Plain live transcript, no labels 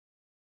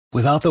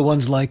Without the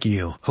ones like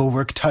you, who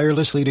work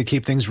tirelessly to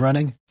keep things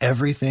running,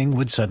 everything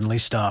would suddenly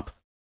stop.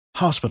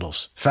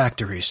 Hospitals,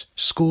 factories,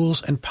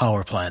 schools, and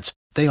power plants,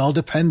 they all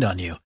depend on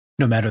you.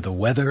 No matter the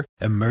weather,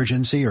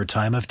 emergency, or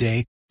time of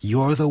day,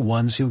 you're the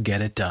ones who get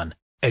it done.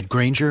 At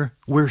Grainger,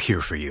 we're here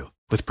for you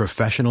with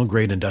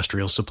professional-grade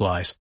industrial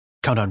supplies.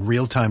 Count on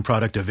real-time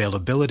product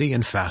availability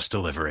and fast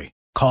delivery.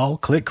 Call,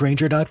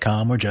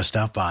 clickgrainger.com, or just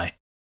stop by.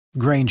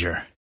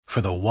 Grainger, for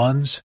the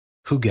ones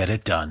who get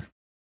it done.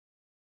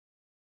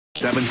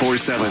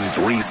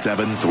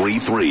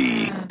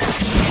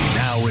 747-3733.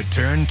 Now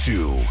return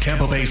to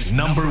Tampa Bay's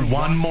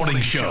 #1 morning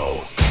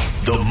show,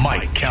 The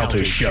Mike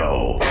Calta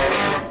Show.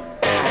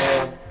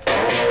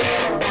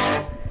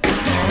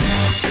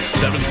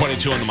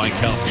 7:22 on the Mike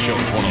Calta Show,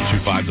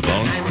 1025 The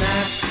Bone.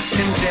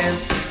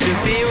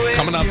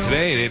 Coming up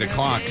today at 8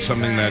 o'clock,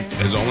 something that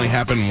has only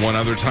happened one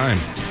other time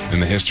in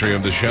the history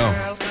of the show.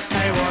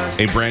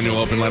 A brand new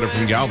open letter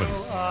from Galvin.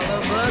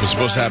 It was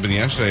supposed to happen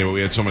yesterday, but we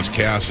had so much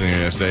chaos in here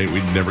yesterday,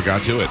 we never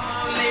got to it.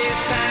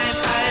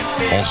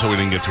 Also, we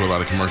didn't get to a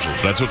lot of commercials.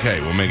 That's okay.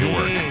 We'll make it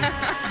work.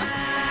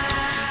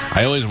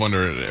 I always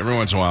wonder, every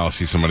once in a while, I'll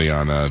see somebody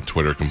on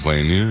Twitter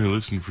complain, I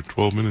listened for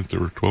 12 minutes. There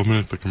were 12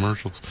 minutes of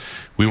commercials.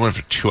 We went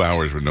for 2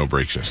 hours with no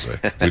breaks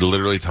yesterday. We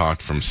literally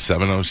talked from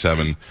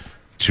 7:07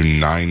 to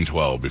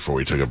 9:12 before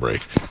we took a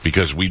break.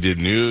 Because we did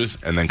news,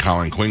 and then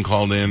Colin Quinn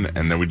called in,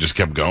 and then we just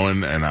kept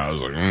going, and I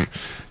was like,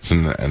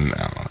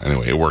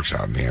 anyway, it works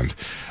out in the end.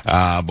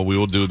 But we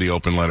will do the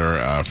open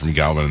letter from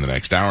Galvin in the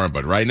next hour.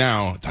 But right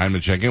now, time to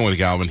check in with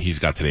Galvin. He's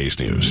got today's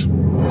news.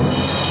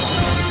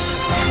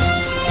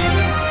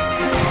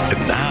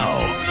 And now,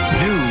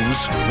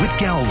 news with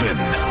Galvin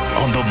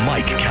on the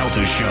Mike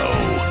Calta Show.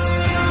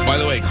 By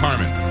the way,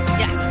 Carmen.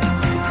 Yes.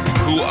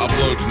 Who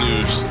uploads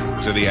news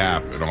to the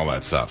app and all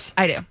that stuff?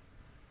 I do.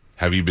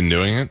 Have you been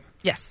doing it?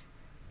 Yes.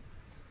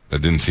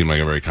 That didn't seem like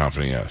a very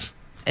confident yes.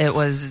 It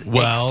was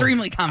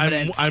extremely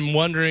confident. I'm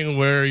wondering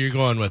where you're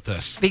going with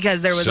this.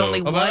 Because there was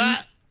only one.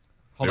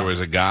 There was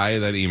a guy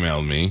that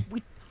emailed me,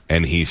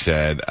 and he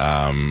said,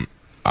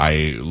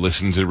 I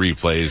listened to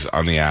replays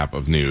on the app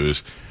of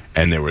news,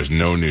 and there was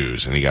no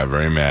news, and he got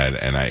very mad,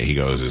 and he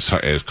goes,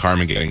 is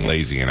Carmen getting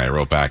lazy? And I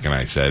wrote back, and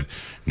I said,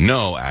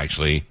 no,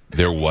 actually,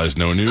 there was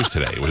no news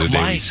today. It was a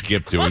day we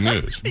skipped doing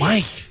news.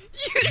 Mike,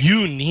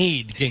 you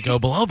need Ginkgo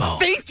biloba.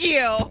 Thank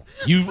you.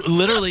 You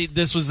literally,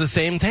 this was the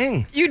same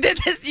thing. You did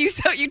this.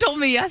 You told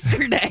me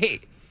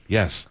yesterday.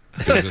 Yes.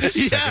 There's a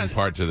second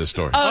part to the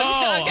story. Okay. All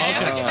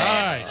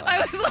right. I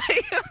was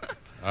like...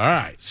 All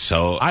right.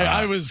 So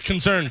I was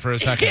concerned for a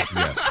second.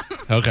 Yes.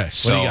 Okay.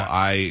 So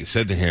I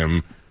said to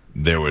him,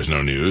 there was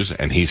no news,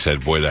 and he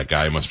said, boy, that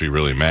guy must be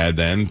really mad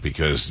then,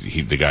 because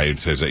the guy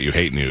says that you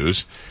hate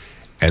news.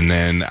 And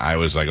then I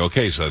was like,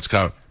 okay, so let's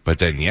go. But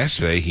then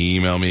yesterday, he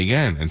emailed me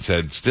again and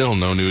said, still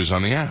no news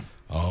on the app.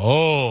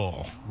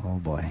 Oh,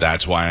 boy.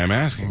 That's why I'm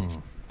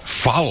asking.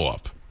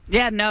 Follow-up.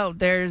 Yeah, no,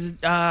 there's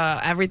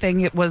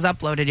everything was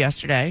uploaded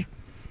yesterday.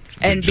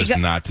 And just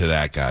not to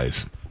that,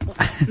 guys.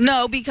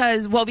 No,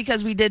 because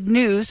we did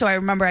news, so I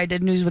remember I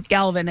did news with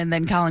Galvin, and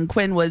then Colin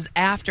Quinn was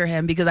after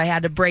him because I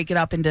had to break it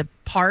up into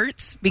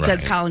parts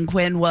because Colin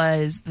Quinn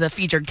was the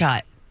featured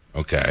cut.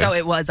 Okay. So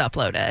it was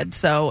uploaded.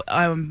 So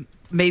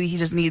maybe he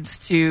just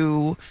needs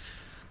to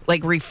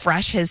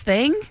refresh his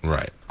thing.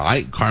 Right.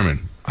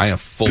 Carmen, I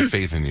have full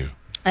faith in you.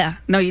 Yeah.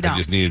 No, you don't. I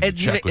just needed to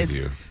check with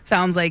you.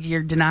 Sounds like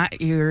you're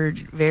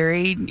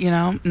very,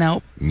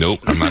 nope. Nope,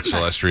 I'm not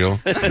celestial.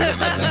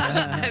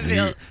 I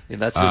feel You're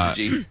not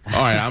Susie G. All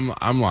right,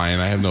 I'm lying.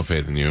 I have no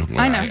faith in you.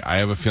 I know. I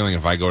have a feeling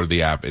if I go to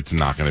the app, it's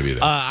not going to be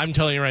there. I'm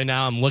telling you right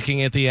now, I'm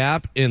looking at the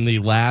app, and the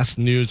last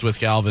news with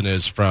Galvin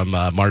is from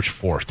March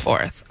 4th.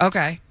 4th.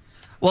 Okay.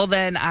 Well,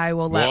 then I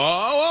will let...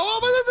 Whoa,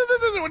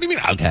 what do you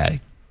mean? Okay.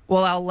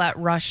 Well, I'll let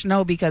Rush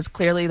know because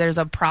clearly there's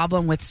a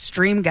problem with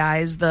Stream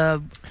Guys,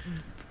 the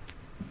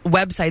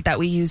website that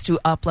we use to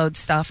upload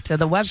stuff to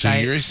the website. So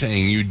you're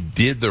saying you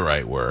did the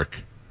right work,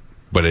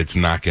 but it's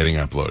not getting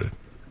uploaded?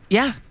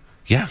 Yeah.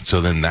 Yeah, so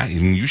then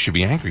you should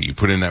be angry. You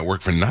put in that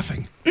work for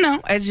nothing.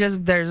 No, it's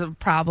just there's a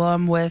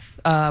problem with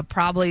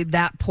probably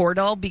that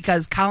portal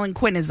because Colin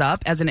Quinn is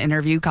up as an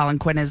interview. Colin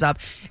Quinn is up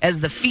as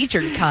the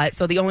featured cut.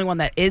 So the only one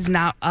that is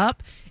not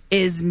up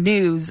is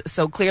news.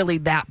 So clearly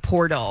that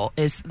portal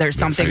there's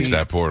something. Fix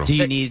that portal. Do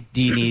you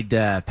need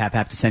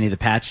Pap to send you the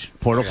patch?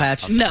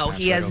 Patch? No,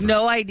 he has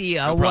no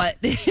idea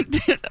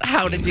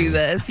how to do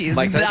this. He's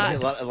Mike, not.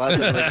 A lot of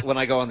times when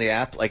I go on the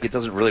app, it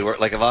doesn't really work.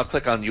 Like if I'll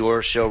click on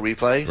your show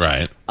replay,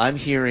 right? I'm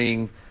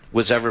hearing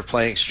whatever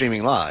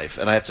streaming live,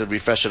 and I have to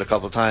refresh it a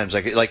couple of times.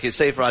 Like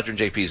say if Roger and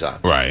JP's on,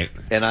 right?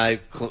 And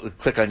I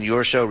click on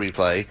your show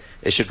replay,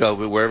 it should go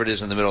wherever it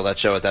is in the middle of that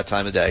show at that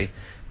time of day.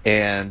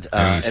 And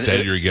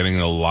instead, you're getting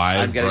a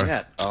live. I'm getting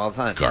that all the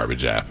time.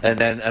 Garbage app.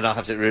 And I'll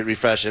have to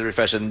refresh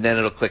it, and then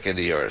it'll click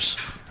into yours.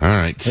 All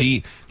right.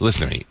 See,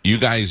 listen to me. You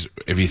guys,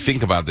 if you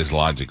think about this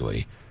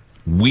logically,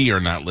 we are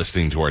not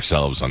listening to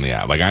ourselves on the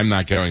app. I'm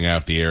not going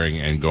off the air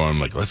and going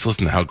let's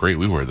listen to how great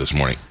we were this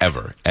morning.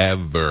 Ever.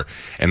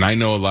 And I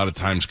know a lot of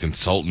times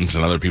consultants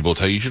and other people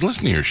tell you should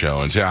listen to your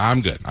show and say,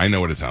 I'm good. I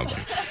know what it sounds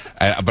like.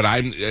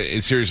 But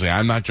seriously,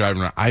 I'm not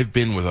driving around. I've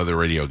been with other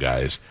radio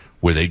guys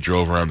where they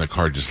drove around their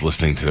car just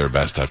listening to their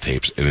best of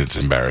tapes, and it's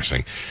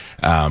embarrassing.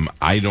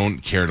 I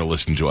don't care to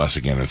listen to us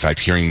again. In fact,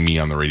 hearing me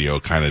on the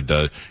radio kind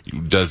of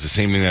does the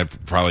same thing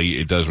that probably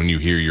it does when you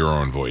hear your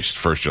own voice.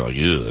 First, you're like,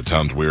 ew, that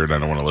sounds weird. I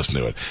don't want to listen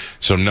to it.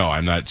 So, no,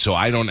 I'm not. So,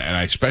 I don't, and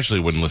I especially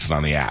wouldn't listen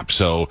on the app.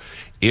 So,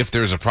 if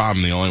there's a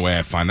problem, the only way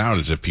I find out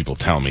is if people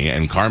tell me,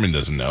 and Carmen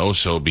doesn't know,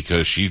 so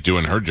because she's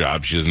doing her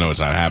job, she doesn't know it's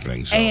not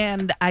happening. So.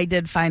 And I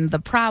did find the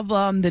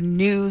problem. The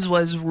news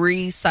was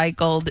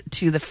recycled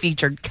to the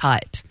featured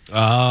cut.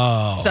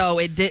 Oh. So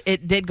it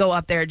did go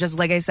up there, just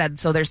like I said.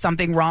 So there's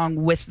something wrong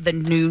with the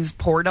news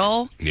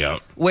portal.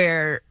 Yep.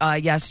 Where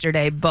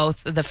yesterday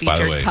both the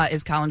featured cut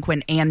is Colin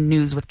Quinn and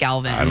News with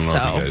Galvin. I don't know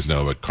if you guys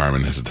know, but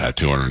Carmen has a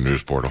tattoo on her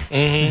news portal.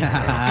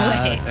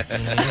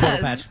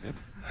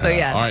 So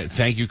yeah. All right,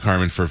 thank you,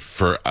 Carmen,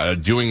 for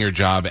doing your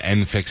job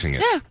and fixing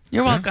it. Yeah,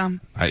 you're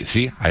welcome. I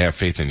have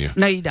faith in you.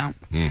 No, you don't.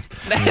 All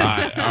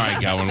right,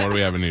 Galvin, what do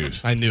we have in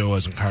news? I knew it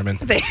wasn't Carmen.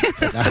 you give me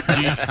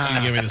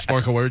the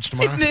Sporkle words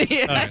tomorrow?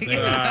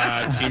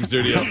 Team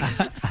studio.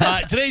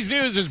 Today's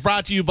news is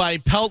brought to you by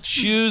Pelt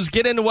Shoes.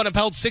 Get into one of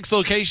Pelt's 6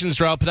 locations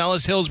throughout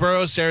Pinellas,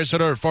 Hillsborough,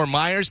 Sarasota, or Fort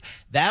Myers.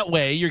 That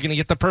way, you're going to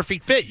get the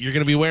perfect fit. You're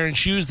going to be wearing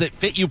shoes that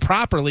fit you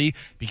properly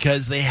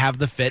because they have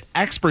the fit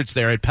experts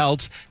there at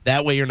Pelt's.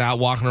 That way, you're not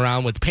walking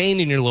around with pain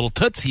in your little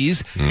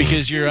tootsies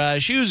because your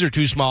shoes are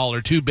too small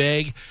or too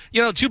big.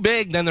 You know, too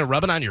big, then they're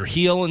rubbing on your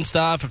heel and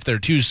stuff. If they're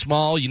too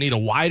small, you need a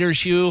wider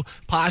shoe,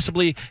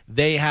 possibly.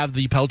 They have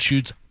the Pelt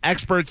Shoes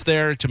experts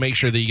there to make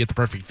sure that you get the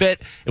perfect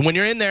fit. And when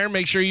you're in there,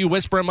 make sure you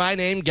whisper my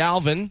name,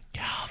 Galvin.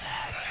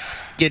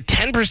 Get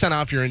 10%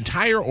 off your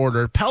entire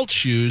order. Pelt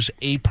Shoes,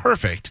 a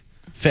perfect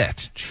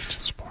fit.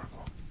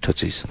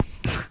 Tootsies.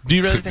 Do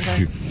you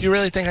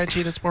really think I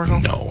cheated,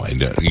 Sporkle? No, I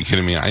don't. Are you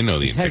kidding me? I know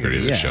the integrity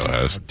the show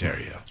has. How dare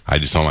you? I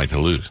just don't like to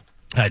lose.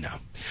 I know.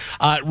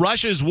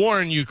 Russia's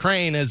war in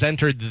Ukraine has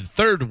entered the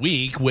third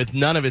week with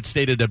none of its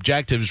stated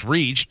objectives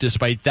reached,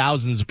 despite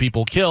thousands of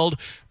people killed,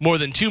 more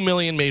than 2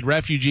 million made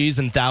refugees,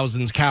 and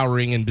thousands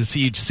cowering in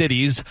besieged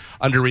cities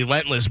under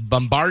relentless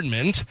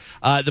bombardment.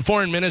 The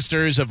foreign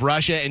ministers of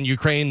Russia and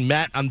Ukraine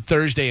met on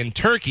Thursday in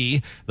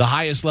Turkey, the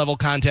highest level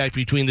contact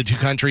between the two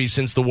countries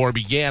since the war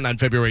began on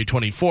February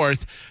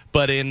 24th.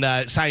 But in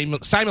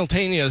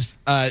simultaneous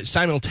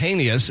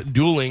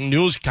dueling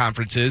news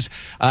conferences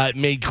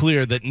made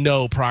clear that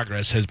no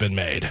progress has been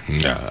made.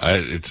 Yeah,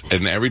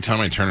 and every time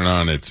I turn it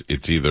on,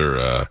 it's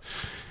either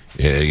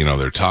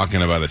they're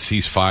talking about a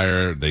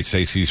ceasefire, they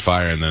say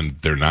ceasefire, and then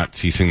they're not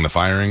ceasing the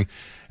firing.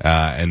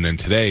 And then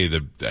today,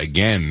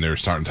 they're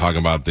starting to talk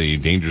about the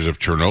dangers of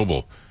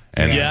Chernobyl.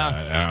 And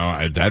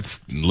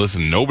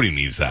listen, nobody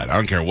needs that. I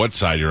don't care what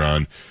side you're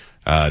on.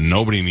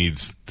 Nobody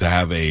needs to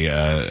have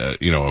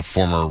a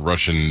former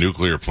Russian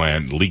nuclear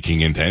plant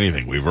leaking into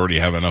anything. We've already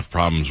have enough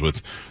problems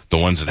with the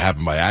ones that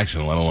happen by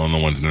accident, let alone the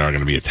ones that are going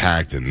to be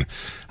attacked. And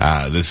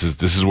this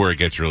is where it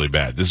gets really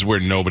bad. This is where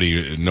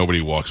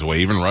nobody walks away.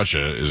 Even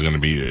Russia is going to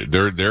be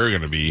they're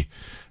going to be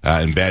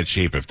in bad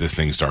shape if this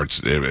thing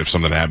starts. If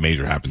something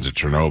major happens at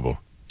Chernobyl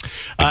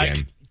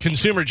again.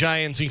 Consumer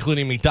giants,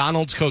 including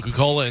McDonald's,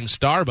 Coca-Cola, and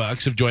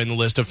Starbucks, have joined the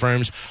list of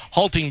firms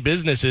halting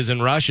businesses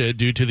in Russia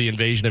due to the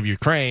invasion of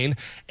Ukraine.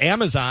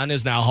 Amazon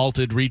has now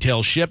halted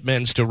retail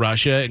shipments to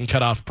Russia and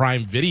cut off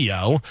Prime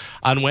Video.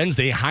 On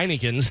Wednesday,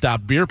 Heineken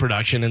stopped beer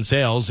production and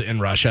sales in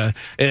Russia.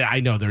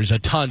 I know there's a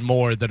ton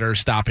more that are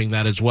stopping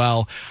that as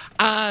well.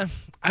 I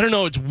don't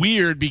know. It's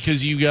weird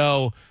because you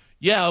go,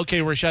 yeah,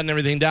 okay, we're shutting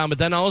everything down. But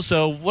then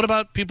also, what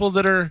about people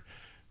that are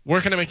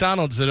working at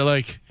McDonald's that are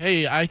like,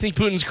 hey, I think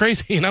Putin's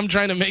crazy and I'm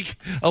trying to make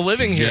a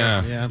living here.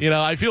 Yeah. You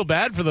know, I feel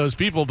bad for those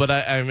people, but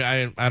I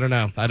don't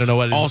know. I don't know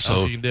what else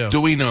you can do.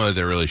 Do we know that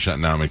they're really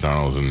shutting down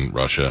McDonald's in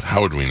Russia? How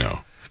would we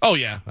know? Oh,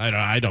 yeah.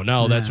 I don't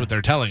know. That's what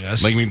they're telling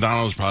us. Like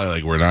McDonald's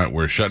probably like,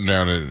 we're shutting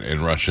down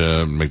in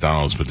Russia,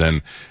 McDonald's, but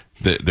then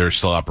they're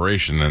still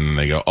operation, and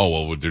they go,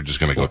 oh, well, they're just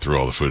going to go through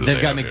all the food.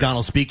 They've got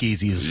McDonald's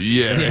speakeasies.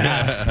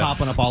 Yeah.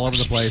 Popping up all over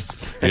the place.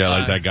 Yeah,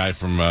 like that guy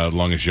from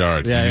Longest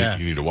Yard. Yeah,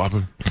 you need a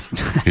Whopper?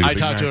 I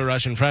talked to a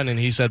Russian friend, and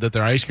he said that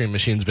their ice cream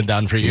machine's been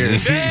down for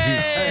years.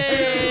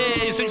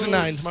 Yay! 6 and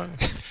 9 tomorrow.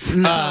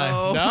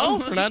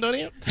 No? We're not doing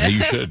it? Yeah,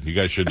 you should. You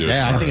guys should do it.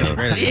 Yeah, I think it's a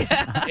great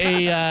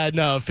idea.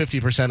 No,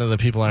 50% of the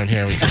people aren't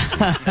here. A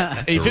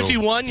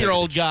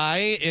 51-year-old guy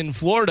in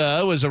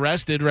Florida was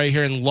arrested right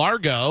here in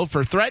Largo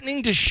for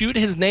threatening to shoot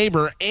his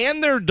neighbor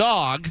and their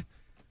dog.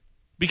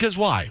 Because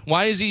why?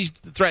 Why is he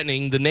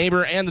threatening the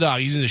neighbor and the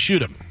dog? He's going to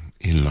shoot him.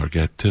 In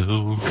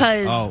Larghetto.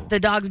 Because the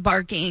dog's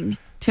barking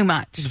too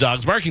much. The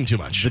dog's barking too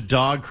much. The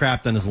dog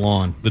crapped on his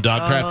lawn. The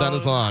dog crapped on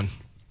his lawn.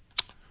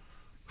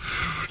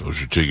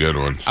 Those are two good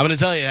ones. I'm going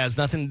to tell you, it has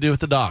nothing to do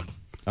with the dog.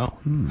 Oh,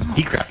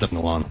 he crapped up in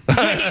the lawn.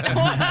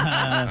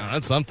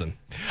 That's something.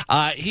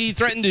 He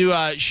threatened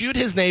to shoot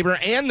his neighbor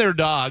and their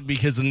dog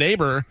because the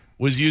neighbor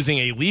was using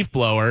a leaf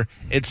blower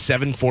at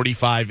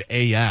 7:45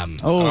 a.m.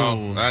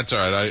 Oh, that's all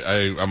right.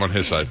 I'm on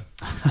his side.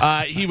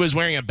 He was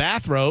wearing a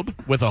bathrobe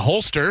with a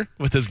holster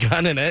with his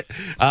gun in it.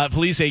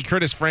 Police say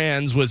Curtis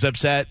Franz was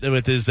upset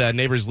with his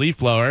neighbor's leaf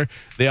blower.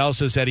 They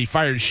also said he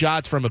fired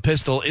shots from a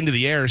pistol into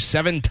the air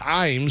 7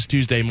 times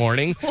Tuesday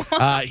morning.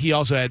 He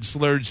also had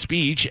slurred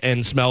speech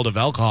and smelled of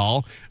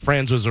alcohol.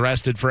 Franz was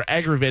arrested for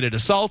aggravated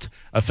assault,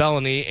 a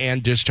felony,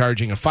 and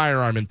discharging a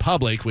firearm in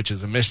public, which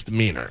is a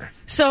misdemeanor.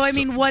 So, I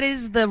mean, what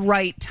is the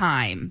right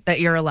time that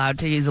you're allowed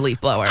to use a leaf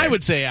blower? I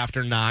would say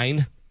after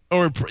 9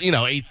 or,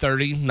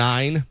 8:30,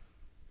 9.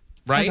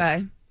 Right?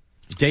 Okay.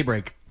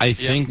 Daybreak. I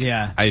think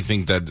Yeah. I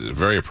think that's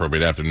very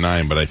appropriate after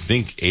 9, but I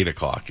think 8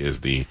 o'clock is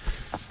the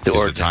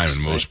time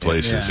in most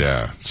places.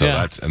 Yeah.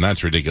 So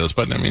that's ridiculous.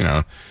 But I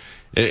mean,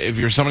 if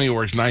you're somebody who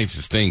works nights,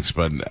 it stinks.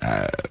 But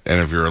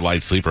and if you're a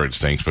light sleeper, it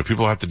stinks. But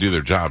people have to do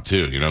their job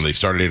too. They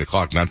start at 8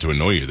 o'clock not to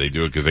annoy you. They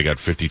do it because they got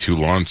 52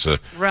 lawns to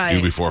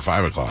do before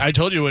 5 o'clock. I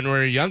told you when we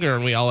were younger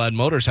and we all had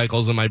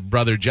motorcycles, and my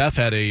brother Jeff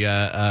had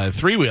a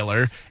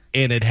 3-wheeler.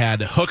 And it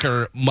had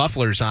hooker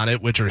mufflers on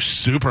it, which are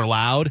super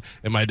loud.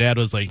 And my dad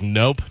was like,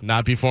 nope,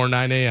 not before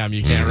 9 a.m.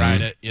 You can't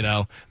ride it.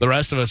 The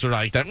rest of us were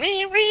like that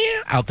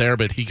out there,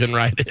 but he couldn't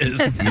ride his.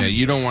 Yeah,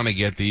 you don't want to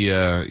get you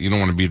don't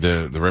want to be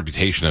the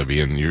reputation of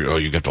being,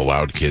 you got the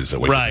loud kids that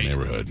wake up in the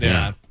neighborhood.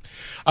 Yeah.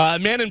 A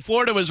man in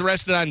Florida was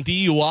arrested on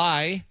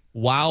DUI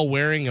while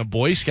wearing a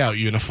Boy Scout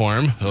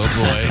uniform. Oh,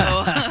 boy.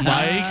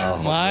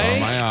 Mike?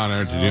 My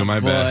honor to do my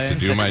best, to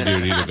do my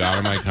duty to God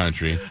and my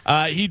country.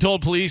 He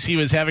told police he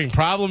was having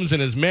problems in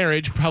his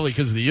marriage, probably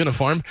because of the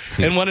uniform,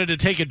 and wanted to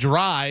take a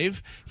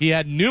drive. He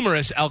had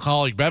numerous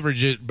alcoholic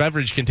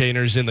beverage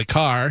containers in the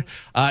car.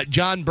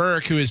 John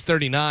Burke, who is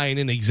 39,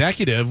 an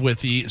executive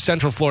with the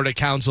Central Florida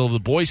Council of the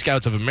Boy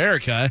Scouts of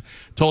America,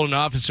 told an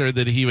officer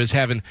that he was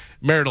having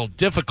marital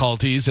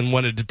difficulties and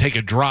wanted to take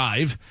a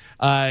drive.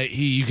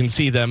 You can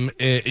see them.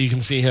 You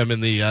can see him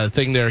in the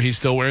thing there. He's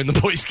still wearing the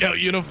Boy Scout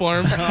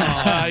uniform. He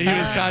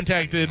was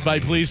contacted by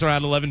police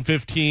around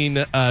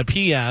 11:15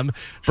 p.m.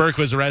 Burke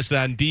was arrested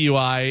on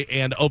DUI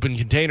and open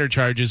container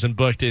charges and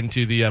booked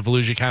into the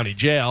Volusia County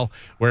Jail,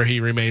 where he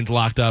remains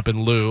locked up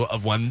in lieu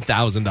of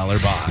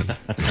 $1,000 bond.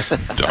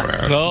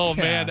 Oh,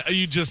 man.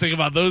 You just think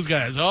about those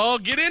guys. Oh,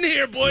 get in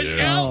here, Boy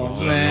Scout. Oh,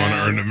 so you want to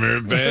earn a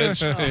merit badge?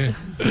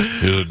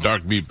 Here's a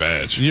dark meat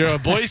badge. You're a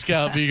Boy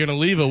Scout, but you're going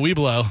to leave a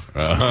Weeblo.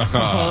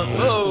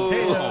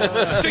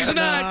 6 to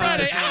 9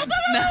 Friday. Ow.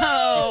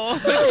 No.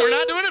 Listen, we're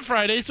not doing it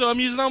Friday, so I'm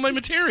using all my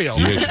material.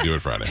 You guys should do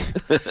it Friday.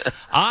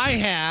 I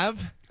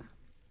have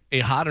a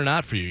hot or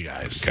not for you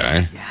guys.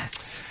 Okay.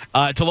 Yes.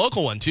 It's a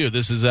local one, too.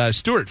 This is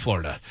Stuart,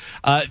 Florida.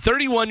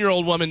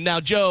 31-year-old woman. Now,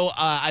 Joe,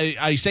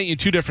 I sent you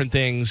 2 different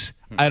things.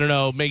 I don't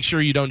know. Make sure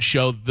you don't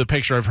show the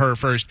picture of her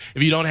first.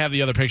 If you don't have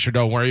the other picture,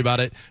 don't worry about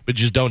it. But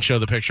just don't show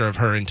the picture of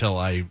her until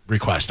I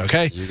request,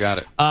 okay? You got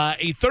it. A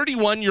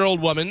 31-year-old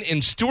woman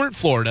in Stuart,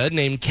 Florida,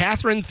 named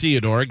Catherine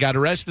Theodore, got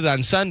arrested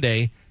on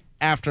Sunday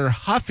after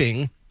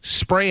huffing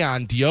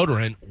spray-on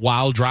deodorant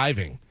while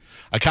driving.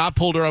 A cop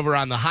pulled her over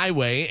on the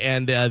highway,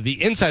 and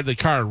the inside of the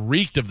car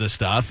reeked of the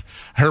stuff.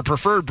 Her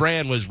preferred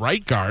brand was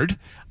Right Guard.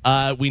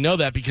 We know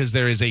that because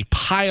there is a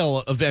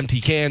pile of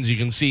empty cans you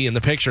can see in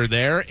the picture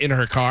there in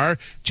her car.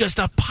 Just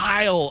a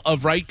pile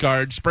of Right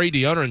Guard spray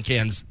deodorant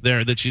cans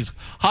there that she's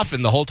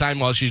huffing the whole time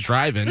while she's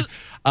driving.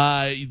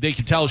 They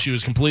could tell she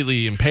was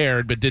completely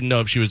impaired, but didn't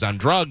know if she was on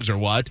drugs or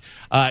what.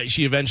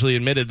 She eventually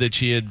admitted that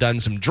she had done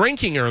some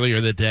drinking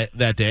earlier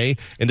that day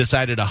and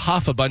decided to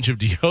huff a bunch of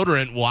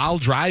deodorant while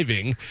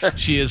driving.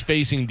 She is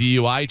facing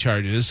DUI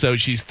charges. So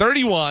she's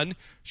 31.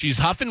 She's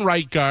huffing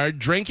Right Guard,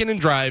 drinking and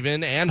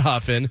driving and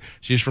huffing.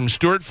 She's from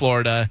Stuart,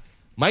 Florida.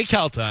 Mike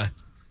Kelta,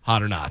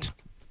 hot or not?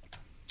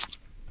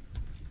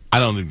 I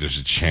don't think there's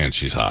a chance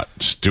she's hot.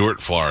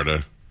 Stuart,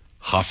 Florida,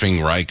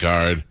 huffing Right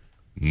Guard.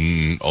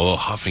 Although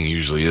huffing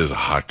usually is a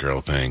hot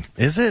girl thing.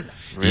 Is it?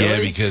 Really? Yeah,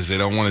 because they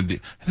don't want to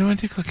do. I don't want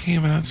to do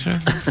cocaine, but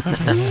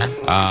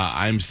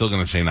I'm still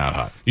going to say not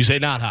hot. You say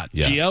not hot.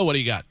 Yeah. Gio, what do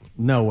you got?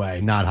 No way.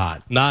 Not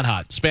hot. Not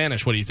hot.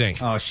 Spanish, what do you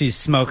think? Oh, she's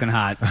smoking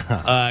hot.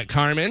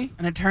 Carmen?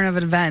 An a turn of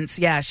events.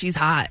 Yeah, she's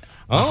hot.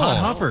 Hot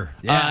huffer.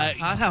 Yeah.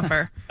 Hot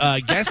huffer.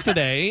 Guest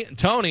today,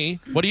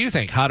 Tony, what do you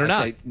think? Hot or I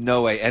not? say,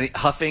 no way.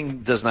 Huffing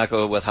does not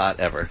go with hot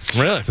ever.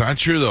 Really? It's not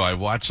true, though. I've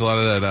watched a lot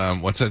of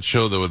that. What's that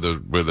show, though, with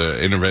the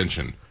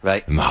intervention?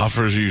 Right. And the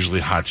huffers are usually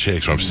hot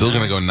chicks. So I'm still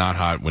going to go not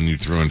hot when you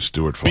threw in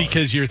Stuart, Florida.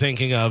 Because you're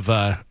thinking of,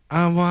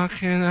 I'm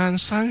walking on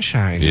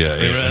sunshine. Yeah,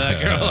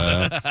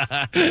 Remember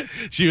that girl?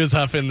 She was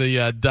huffing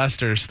the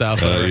duster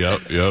stuff.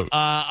 Yep.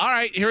 All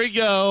right, here we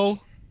go.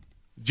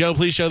 Joe,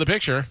 please show the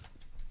picture.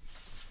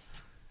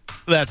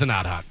 That's a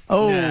not hot.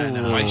 Oh.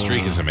 My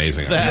streak is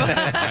amazing.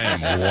 I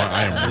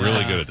am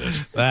really good at this.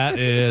 That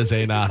is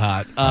a not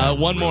hot.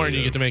 One more and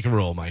you get to make a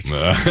rule, Mike.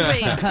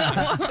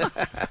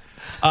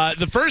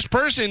 The first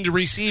person to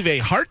receive a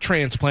heart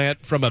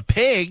transplant from a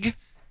pig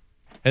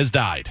has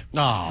died. Oh.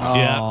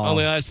 Yeah,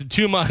 only lasted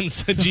 2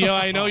 months. Gio,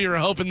 I know you were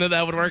hoping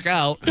that would work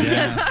out.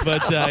 Yeah.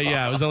 But,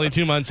 it was only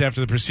 2 months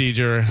after the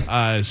procedure,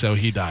 so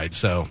he died.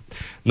 So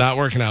not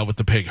working out with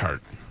the pig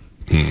heart.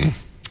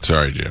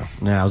 Sorry, Gio.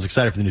 Yeah, I was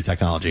excited for the new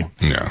technology.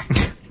 Yeah.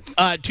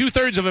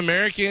 2/3 of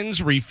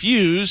Americans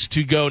refuse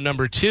to go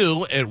number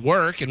 2 at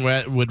work and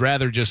would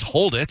rather just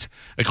hold it,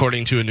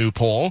 according to a new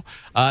poll.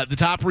 The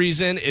top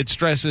reason it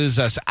stresses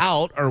us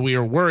out, or we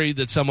are worried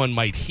that someone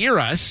might hear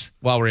us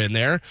while we're in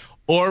there,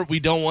 or we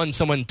don't want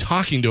someone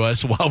talking to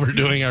us while we're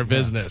doing our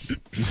business.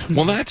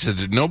 Well, that's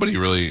it. Nobody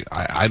really.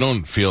 I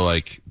don't feel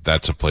like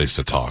that's a place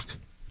to talk.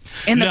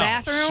 In the No,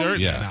 bathroom?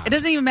 certainly Yeah. not. It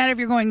doesn't even matter if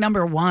you're going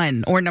number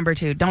 1 or number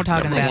 2. Don't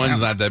talk in the Number bathroom.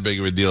 one's not that big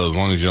of a deal as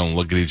long as you don't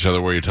look at each other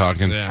while you're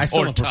talking. Yeah. I still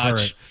or don't prefer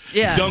touch. it.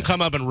 Yeah. Don't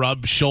come up and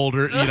rub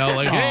shoulder,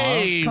 like,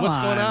 hey, come what's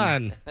going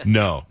on?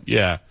 No,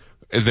 yeah.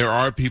 There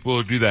are people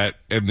who do that,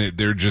 and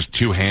they're just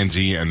too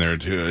handsy, and they're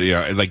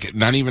too, like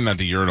not even at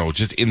the urinal,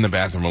 just in the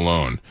bathroom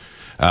alone.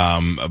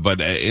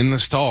 But in the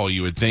stall,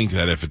 you would think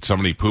that if it's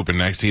somebody pooping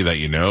next to you that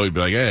you'd be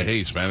like,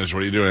 hey, Spanish,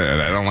 what are you doing? And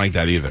I don't like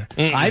that either.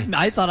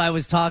 I thought I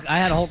was I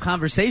had a whole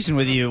conversation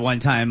with you one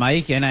time,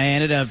 Mike, and I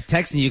ended up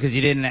texting you because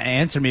you didn't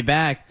answer me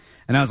back.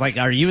 And I was like,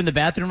 are you in the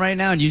bathroom right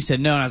now? And you said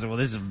no. And I was like, well,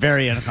 this is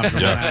very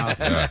uncomfortable now.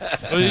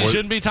 Well, you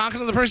shouldn't be talking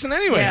to the person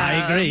anyway. Yeah.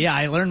 I agree. Yeah,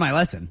 I learned my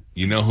lesson.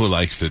 You know who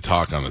likes to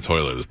talk on the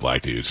toilet is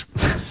black dudes.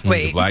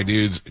 Wait. The black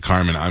dudes,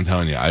 Carmen, I'm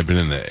telling you, I've been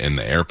in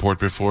the airport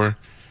before.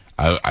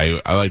 I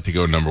like to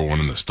go number 1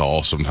 in the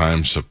stall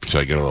sometimes so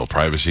I get a little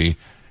privacy.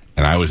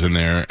 And I was in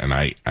there, and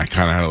I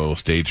kind of had a little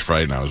stage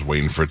fright, and I was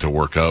waiting for it to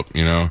work up,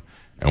 And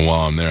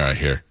while I'm there, I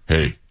hear,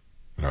 hey.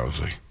 And I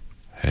was like,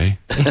 hey?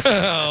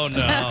 Oh, no.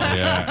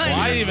 Yeah.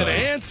 Why And he was even like,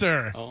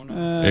 answer?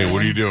 hey,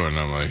 what are you doing? And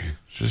I'm like,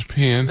 just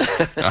peeing.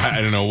 I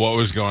didn't know what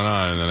was going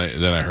on,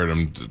 and then I heard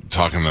him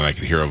talking, and then I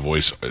could hear a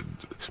voice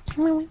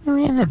in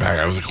the back.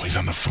 I was like, oh, he's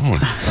on the phone.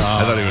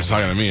 I thought he was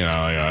talking to me, and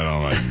I'm like, I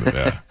don't like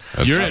that.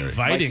 That's You're sorry.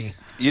 inviting.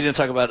 You didn't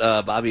talk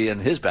about Bobby in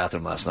his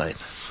bathroom last night.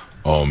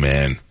 Oh,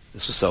 man.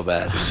 This was so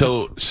bad.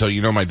 So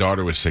my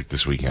daughter was sick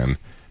this weekend.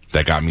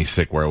 That got me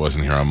sick where I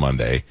wasn't here on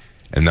Monday.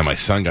 And then my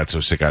son got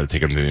so sick I had to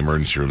take him to the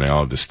emergency room. They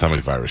all have this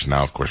stomach virus.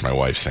 Now, of course, my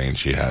wife's saying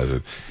she has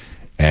it.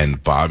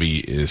 And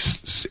Bobby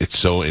it's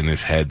so in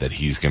his head that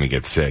he's going to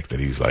get sick that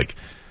he's like,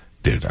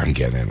 dude, I'm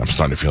getting it. I'm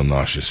starting to feel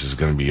nauseous. This is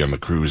going to be on the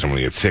cruise. I'm going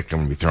to get sick. I'm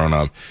going to be thrown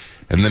up.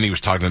 And then he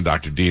was talking to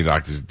Dr. D, and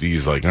Dr.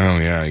 D's like, oh,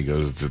 yeah. He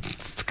goes,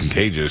 it's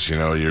contagious.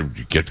 You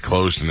get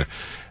close. And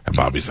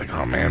Bobby's like,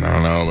 oh, man, I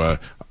don't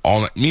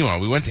know. Meanwhile,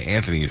 we went to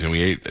Anthony's, and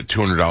we ate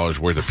 $200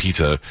 worth of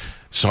pizza.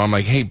 So I'm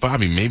like, hey,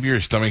 Bobby, maybe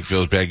your stomach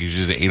feels bad because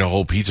you just ate a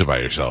whole pizza by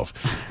yourself.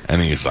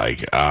 And he's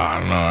like, I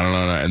don't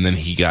know. And then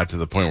he got to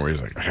the point where he's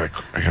like, I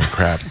gotta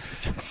crap.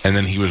 And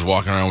then he was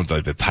walking around with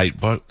like the tight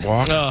butt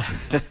walk. Oh.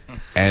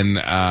 And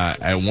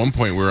at one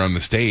point we were on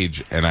the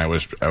stage, and I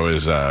was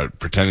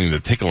pretending to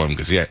tickle him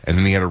and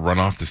then he had to run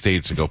off the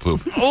stage to go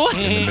poop in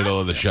the middle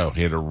of the show.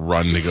 He had to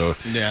run to go.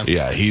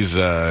 Yeah, he's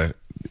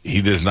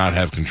he does not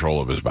have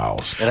control of his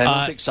bowels. And I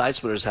don't think Side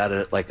Splitters had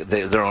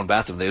their own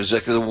bathroom. It was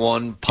like the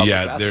one public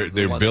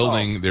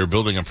bathroom. They're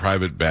building a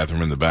private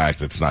bathroom in the back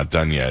that's not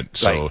done yet.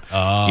 So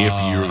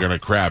if you're gonna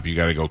crap, you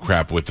got to go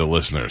crap with the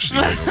listeners. You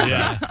gotta go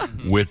crap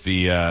with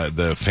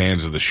the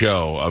fans of the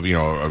show of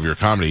your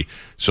comedy.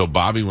 So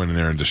Bobby went in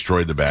there and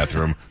destroyed the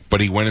bathroom. But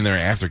he went in there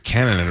after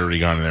Cannon had already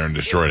gone in there and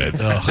destroyed it.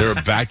 They were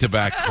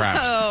back-to-back crap.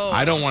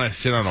 I don't want to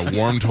sit on a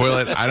warm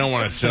toilet. I don't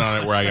want to sit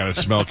on it where I got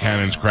to smell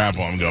Cannon's crap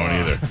while I'm going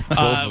either. Both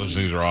of those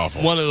things are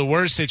awful. One of the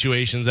worst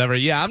situations ever.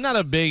 Yeah, I'm not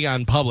a big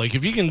on public.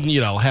 If you can,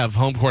 have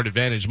home court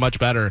advantage, much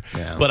better.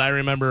 Yeah. But I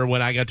remember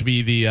when I got to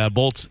be the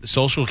Bolts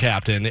social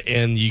captain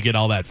and you get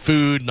all that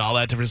food and all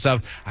that different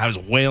stuff, I was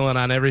wailing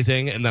on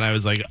everything. And then I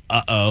was like,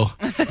 uh-oh.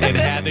 And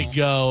had to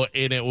go.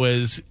 And it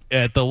was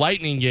at the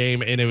Lightning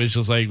game. And it was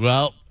just like,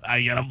 well,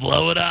 I gotta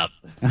blow it up.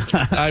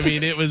 I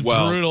mean, it was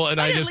brutal, and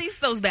at least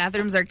those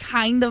bathrooms are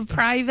kind of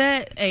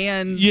private,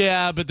 and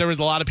but there was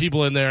a lot of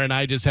people in there, and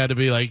I just had to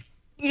be like,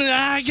 get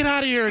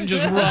out of here and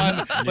just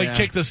run,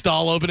 kick the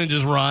stall open and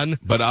just run.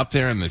 But up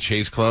there in the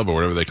Chase Club or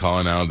whatever they call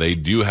it now, they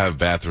do have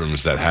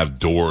bathrooms that have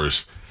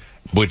doors,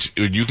 which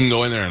you can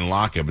go in there and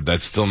lock it, but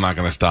that's still not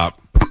going to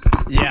stop.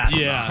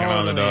 Knocking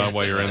on the door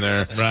while you're in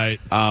there. Right.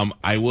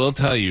 I will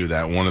tell you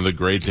that one of the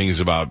great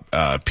things about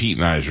Pete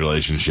and I's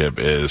relationship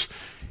is,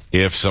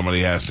 if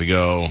somebody has to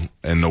go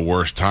in the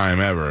worst time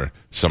ever,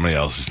 somebody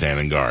else is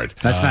standing guard.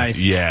 That's nice.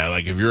 Yeah,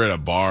 like if you're at a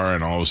bar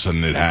and all of a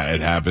sudden it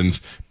happens,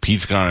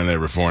 Pete's gone in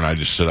there before, and I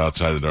just stood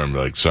outside the door and be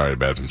like, sorry, the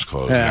bathroom's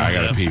closed. I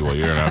got to pee. Well,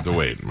 you're going to have to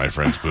wait. My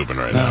friend's pooping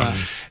right now.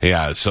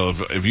 Yeah, so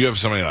if you have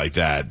somebody like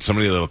that,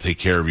 somebody that will take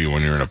care of you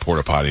when you're in a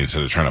porta potty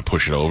instead of trying to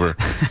push it over,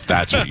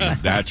 that's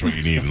what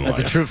you need in life.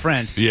 That's a true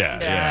friend.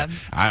 Yeah.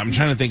 I'm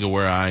trying to think of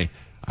where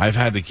I've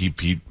had to keep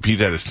Pete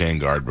had to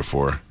stand guard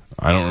before.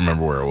 I don't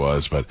remember where it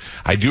was, but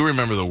I do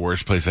remember the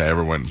worst place I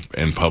ever went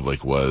in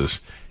public was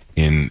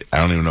I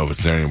don't even know if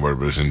it's there anymore,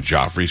 but it was in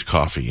Joffrey's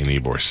Coffee in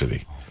Ybor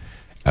City.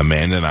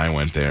 Amanda and I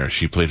went there.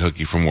 She played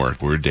hooky from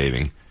work. We were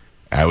dating.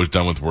 I was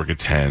done with work at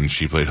 10.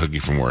 She played hooky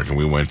from work, and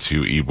we went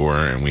to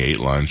Ybor, and we ate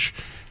lunch.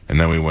 And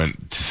then we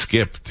went to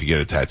Skip to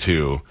get a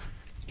tattoo.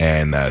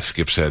 And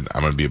Skip said,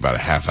 I'm going to be about a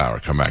half hour.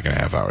 Come back in a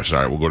half hour. I said,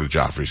 all right, we'll go to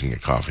Joffrey's and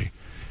get coffee.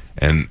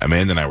 And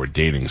Amanda and I were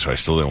dating, so I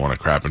still didn't want to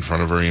crap in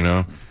front of her, you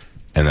know.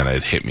 And then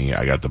it hit me.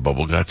 I got the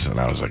bubble guts, and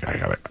I was like,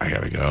 I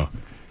gotta go.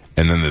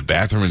 And then the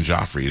bathroom in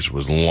Joffrey's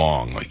was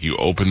long. Like, you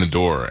open the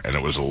door, and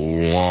it was a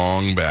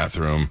long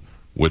bathroom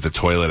with a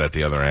toilet at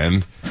the other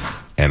end.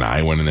 And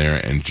I went in there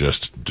and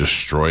just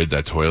destroyed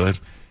that toilet.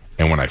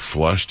 And when I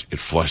flushed, it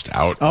flushed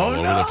out all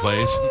over the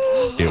place.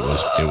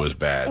 It was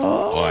bad.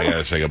 Oh, I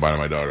gotta say goodbye to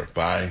my daughter.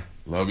 Bye.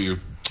 Love you.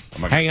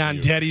 Hang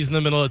on, Daddy's in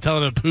the middle of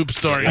telling a poop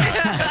story.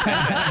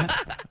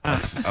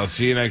 I'll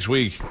see you next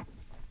week.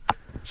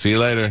 See you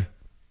later.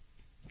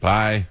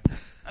 Bye.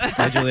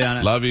 Bye,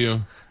 Juliana. Love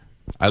you.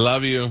 I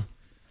love you.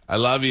 I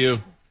love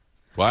you.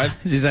 What?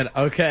 She said,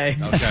 okay.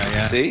 Okay,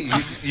 yeah. See,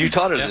 you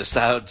taught her this.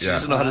 How she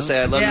doesn't know how to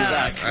say "I love you"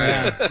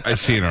 back. I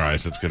see in her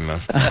eyes. That's good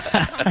enough.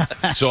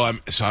 So I'm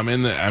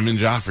in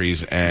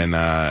Joffrey's,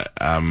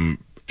 and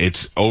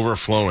it's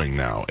overflowing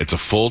now. It's a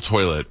full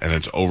toilet, and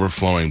it's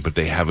overflowing, but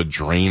they have a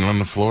drain on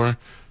the floor,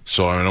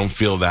 so I don't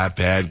feel that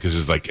bad because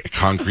it's like a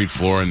concrete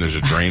floor and there's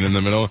a drain in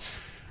the middle.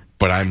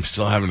 But I'm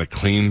still having to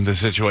clean the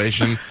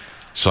situation.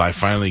 So I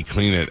finally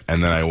clean it,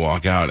 and then I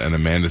walk out, and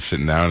Amanda's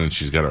sitting down, and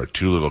she's got our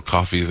 2 little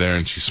coffees there,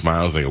 and she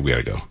smiles. I go, we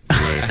gotta go.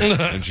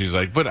 And she's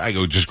like, but I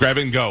go, just grab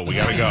it and go. We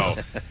gotta go.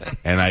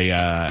 And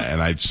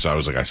I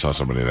was like, I saw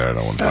somebody there. I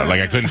don't want to. Like,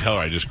 I couldn't tell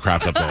her. I just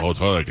crapped up the whole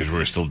toilet because we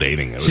were still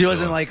dating. She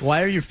wasn't like,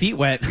 why are your feet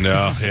wet?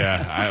 No,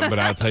 yeah. But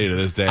I'll tell you, to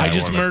this day, I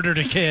just murdered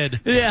a kid.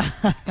 Yeah.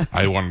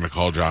 I wanted to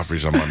call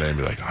Joffrey's on Monday and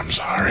be like, I'm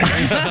sorry.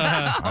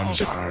 I'm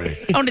sorry.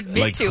 Don't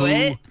admit to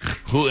it.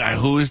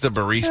 Who is the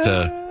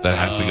barista that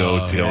has to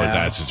go deal with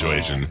that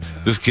situation?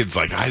 This kid's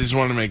like, I just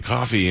wanted to make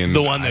coffee, and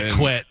the one that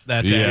quit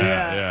that day.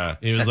 Yeah.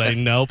 He was like,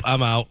 nope,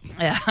 I'm out.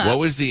 Yeah. What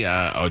was the?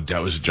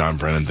 That was a John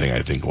Brennan thing,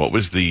 I think. What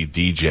was the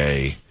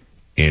DJ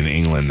in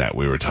England that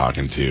we were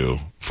talking to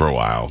for a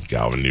while?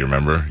 Galvin, do you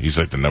remember? He's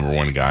like the number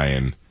one guy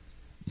in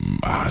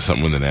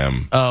something with an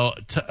M. Oh,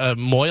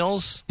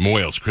 Moyles.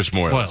 Chris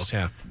Moyles. Moyles,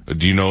 yeah.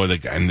 Do you know the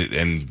guy?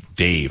 And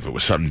Dave? It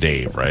was something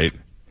Dave, right?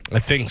 I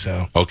think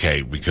so.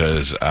 Okay,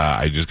 because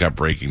I just got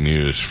breaking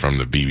news from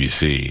the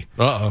BBC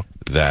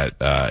that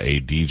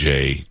a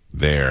DJ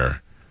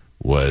there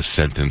was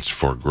sentenced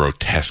for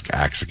grotesque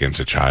acts against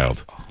a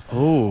child.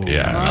 Oh.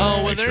 Yeah.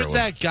 Oh, well, there's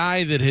that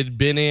guy that had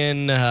been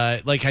in,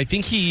 I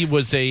think he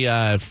was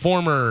a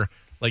former,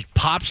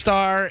 pop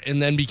star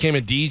and then became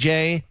a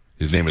DJ.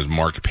 His name is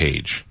Mark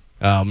Page.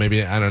 Oh,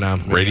 maybe, I don't know.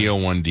 Radio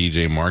 1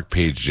 DJ Mark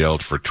Page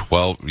jailed for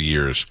 12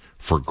 years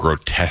for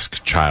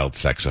grotesque child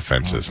sex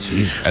offenses.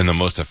 And the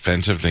most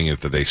offensive thing is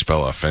that they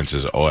spell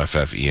offenses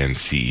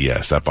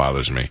O-F-F-E-N-C-E-S. That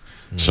bothers me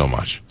so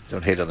much.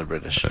 Don't hate on the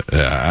British.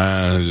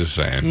 Yeah, I'm just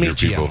saying. Your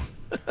people.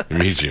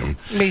 Medium.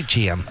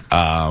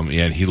 Yeah,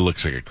 and he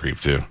looks like a creep,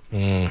 too.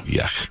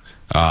 Yuck.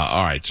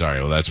 All right,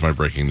 sorry. Well, that's my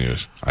breaking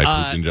news. I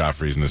pooped in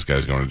Joffrey's, and this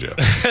guy's going to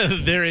jail.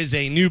 There is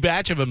a new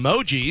batch of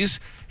emojis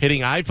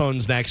hitting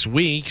iPhones next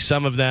week.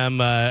 Some of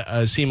them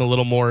seem a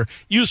little more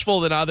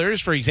useful than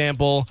others. For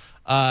example,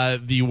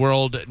 the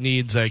world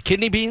needs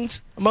kidney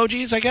beans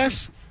emojis, I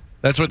guess.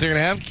 That's what they're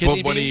going to have?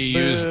 Kidney what do beans?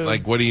 you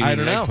use? What do you need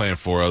an eggplant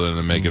for other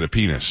than make it a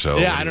penis? So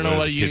yeah, I don't know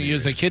what you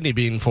use a kidney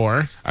bean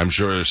for. I'm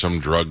sure there's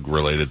some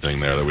drug-related thing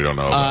there that we don't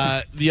know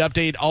about. The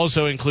update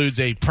also includes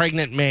a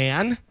pregnant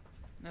man.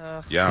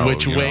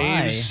 Which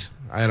waves?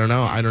 I don't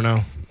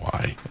know.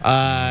 Why?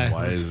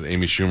 Why is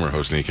Amy Schumer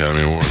hosting the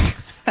Academy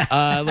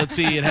Award? Let's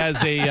see. It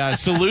has a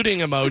saluting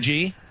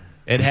emoji.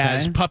 It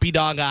has puppy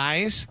dog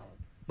eyes,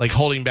 like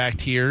holding back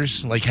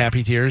tears, like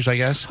happy tears, I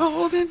guess.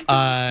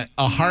 A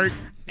heart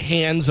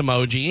hands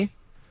emoji,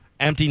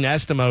 empty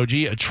nest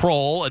emoji, a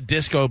troll, a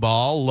disco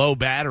ball, low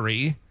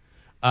battery.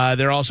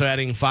 They're also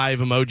adding 5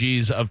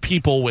 emojis of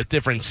people with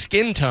different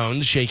skin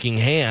tones shaking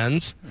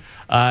hands.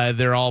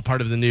 They're all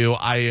part of the new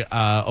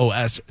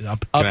iOS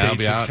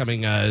update that's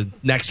coming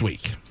next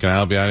week. Can I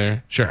help you out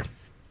here? Sure.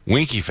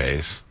 Winky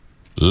face,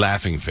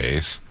 laughing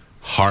face,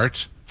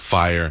 heart,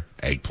 fire,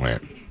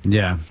 eggplant.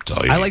 Yeah.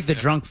 I like the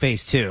drunk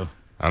face, too.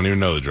 I don't even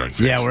know the drunk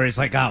face. Yeah, where he's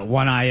got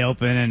one eye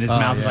open and his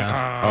mouth is like, oh,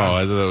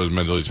 I thought that was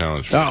mentally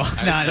challenged. Oh,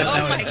 no,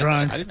 that was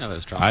drunk. I didn't know that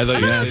was drunk. I thought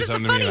you was say just a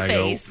something to me and funny I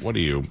go, face. what are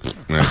you?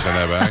 And I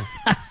send that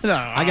back.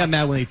 I got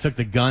mad when he took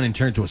the gun and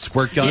turned it into a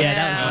squirt gun. Yeah,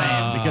 that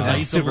was lame. Because I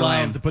used to super love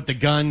lame. to put the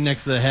gun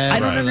next to the head.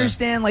 I don't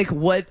understand,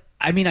 what...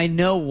 I mean, I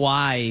know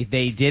why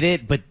they did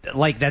it, but,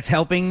 that's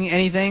helping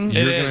anything?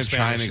 You're going to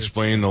try and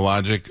explain the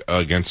logic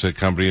against a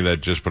company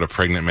that just put a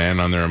pregnant man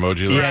on their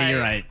emoji list? Yeah, you're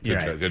right.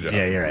 Good job.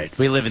 Yeah, you're right.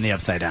 We live in the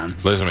upside down.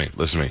 Listen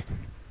to me.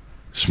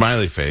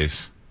 Smiley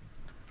face,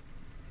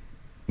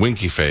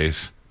 winky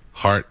face,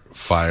 heart,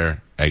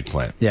 fire,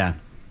 eggplant. Yeah.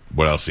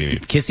 What else do you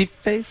need? Kissy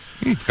face?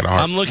 Got a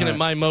heart. I'm looking at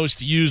my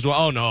most used one.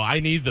 Oh, no,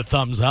 I need the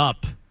thumbs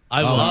up.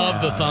 I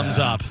love the thumbs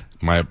up.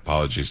 My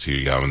apologies to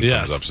you, Galvin.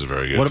 Yes. Thumbs up is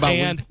very good. What about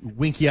And-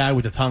 winky eye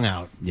with the tongue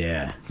out?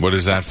 Yeah. What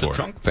is that for?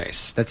 Drunk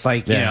face. That's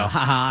like, you know,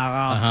 ha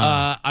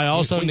ha. I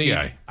also Winky need.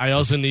 eye. I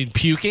also need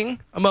puking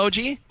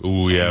emoji.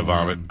 Ooh, yeah,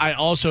 vomit. I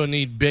also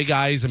need big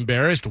eyes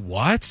embarrassed.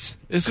 What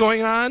is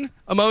going on?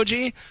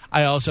 Emoji.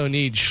 I also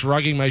need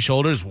shrugging my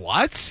shoulders.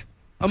 What?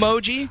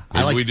 Emoji.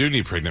 Maybe we do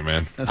need pregnant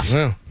man.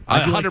 Yeah.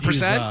 I do like to 100%.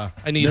 use,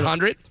 I need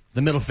 100.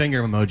 The middle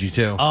finger emoji,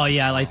 too. Oh,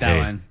 yeah, I like that Hey,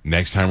 one.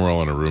 next time we're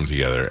all in a room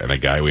together and a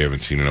guy we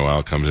haven't seen in a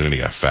while comes in and he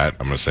got fat,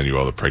 I'm going to send you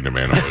all the pregnant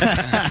man over.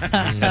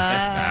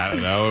 I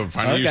don't know.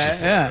 Find uses for it.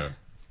 yeah.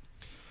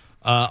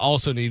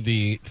 Also need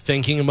the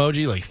thinking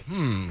emoji. Like,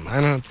 I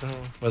don't know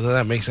whether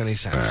that makes any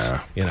sense.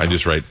 You know? I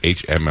just write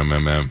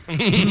HMMMM.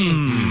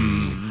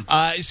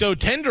 So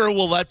Tinder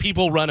will let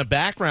people run a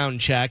background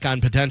check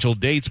on potential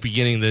dates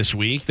beginning this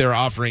week. They're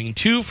offering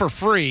 2 for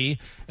free,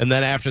 and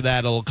then after that,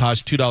 it'll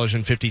cost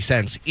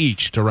 $2.50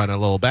 each to run a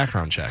little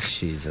background check.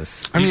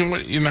 Jesus. I mean,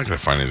 you're not going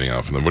to find anything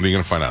out from them. What are you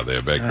going to find out? They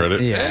have bad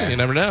credit? yeah. You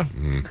never know.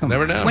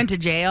 Never know. Went to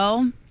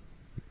jail.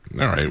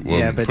 All right. Well,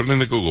 Yeah, but- put it in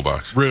the Google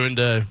box. Ruined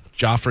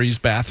Joffrey's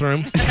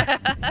bathroom.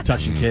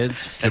 Touching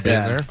kids. Could be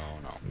in there.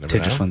 They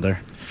just went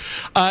there.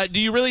 Do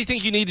you really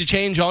think you need to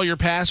change all your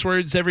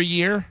passwords every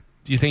year?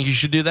 Do you think you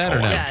should do that or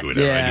Oh, not? I do it, I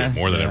do Yeah. it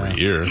more than every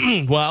year.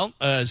 Well,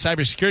 a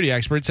cybersecurity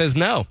expert says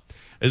no.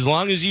 As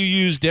long as you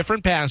use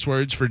different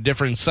passwords for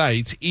different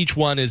sites, each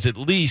one is at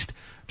least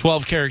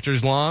 12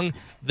 characters long,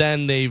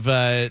 then they've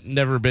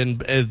never been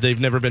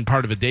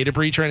part of a data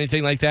breach or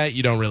anything like that.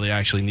 You don't really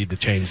actually need to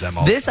change them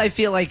all. This, I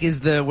feel like, is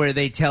the where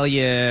they tell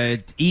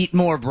you, eat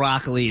more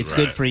broccoli, it's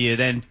good Right. for you.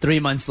 Then 3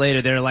 months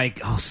later, they're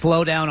like, oh,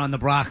 slow down on the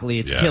broccoli,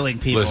 it's Yeah. killing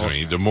people. Listen to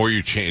me. The more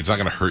you change, it's not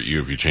going to hurt you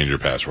if you change your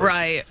password.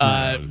 Right.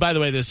 By the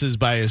way, this is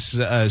by a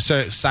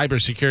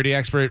cybersecurity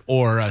expert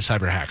or a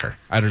cyber hacker.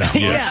 I don't know.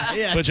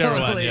 Yeah, Whichever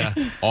totally. one,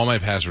 yeah. All my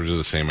passwords are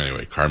the same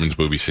anyway. Carmen's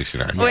Booby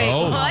 69. Wait,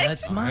 Oh, what?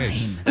 That's mine.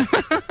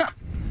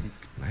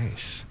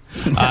 Nice.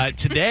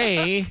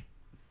 Today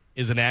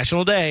is a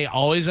national day,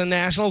 always a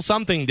national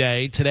something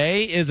day.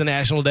 Today is a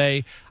national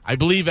day. I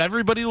believe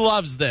everybody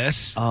loves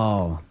this.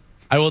 Oh.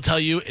 I will tell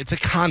you, it's a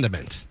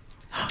condiment.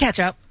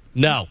 Ketchup.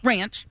 No.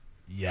 Ranch.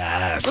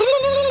 Yes.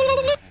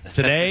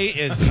 Today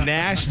is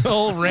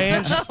National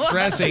Ranch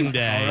Dressing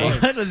Day.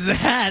 What was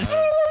that?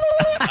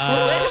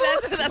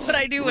 That's what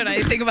I do when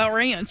I think about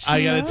ranch.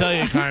 I got to tell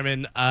you,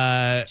 Carmen.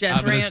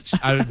 Jets Ranch.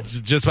 I was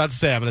just about to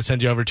say, I'm going to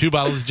send you over 2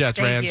 bottles of Jets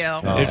Thank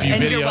Ranch. you. If you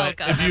And video you're it,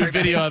 welcome, if you everybody.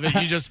 video of it,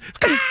 you just.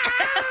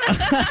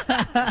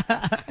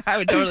 I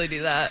would totally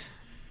do that.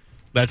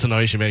 That's the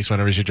noise she makes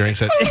whenever she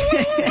drinks it.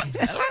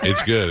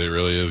 It's good. It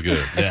really is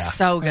good. It's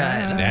so good.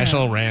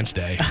 National Ranch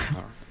Day.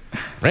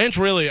 Ranch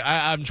really,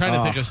 I'm trying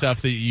to think of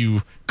stuff that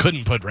you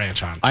couldn't put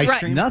ranch on. Ice Right.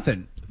 cream?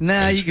 Nothing.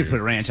 Nah, Ice you could cream.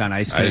 put ranch on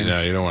ice I cream.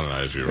 know you don't want an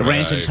ice cream.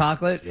 Ranch and Right.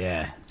 chocolate?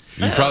 Yeah.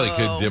 You probably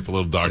could dip a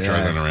little dark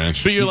chocolate in a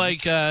ranch. But you're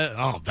like,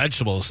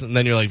 vegetables. And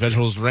then you're like,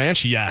 vegetables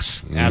ranch?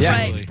 Yes,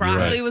 absolutely. Right.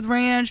 Broccoli Right. with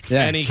ranch.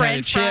 Yeah. Any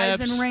French kind fries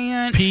of chips, and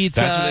ranch.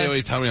 pizza. That's what they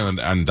always tell me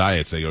on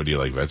diets. They go, "Do you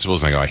like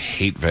vegetables?" And I go, "I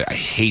hate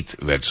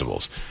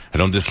vegetables. I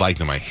don't dislike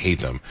them. I hate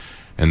them."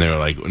 And they were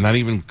like, "Not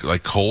even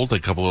like cold, a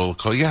couple little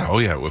cold." Yeah, oh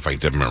yeah. If I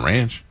dip them in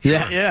ranch,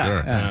 Yeah, sure, yeah,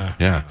 sure.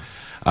 yeah.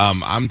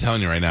 I'm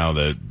telling you right now,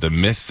 the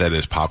myth that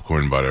is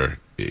popcorn butter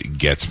it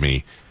gets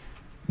me.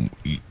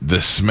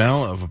 The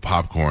smell of a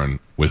popcorn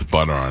with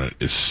butter on it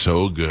is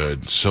so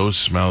good,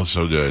 smells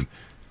so good,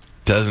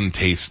 doesn't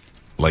taste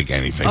like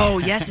anything. Oh,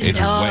 yes, it it's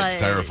does. wet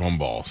styrofoam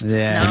balls.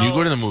 Yeah. When you No.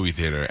 go to the movie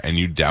theater and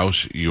you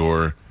douse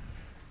your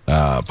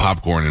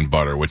popcorn in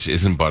butter, which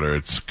isn't butter,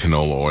 it's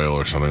canola oil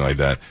or something like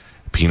that,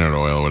 peanut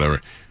oil,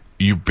 whatever.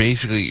 You're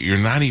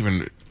not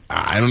even.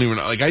 I don't even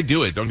like. I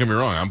do it. Don't get me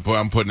wrong.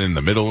 I'm putting it in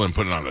the middle and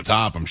putting it on the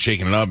top. I'm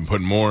shaking it up and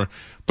putting more.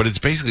 But it's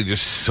basically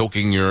just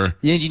soaking your.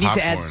 Yeah, you need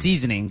to add popcorn.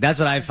 seasoning. That's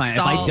what I find.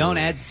 If I Salt. don't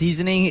add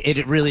seasoning,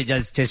 it really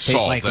just tastes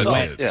Salt, like that's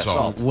wet. it. Yeah,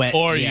 Salt. Wet.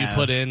 Or yeah.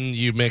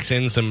 you mix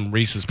in some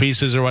Reese's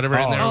Pieces or whatever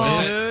in there.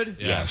 with it.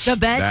 Yes, The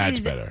best that's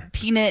is better.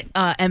 peanut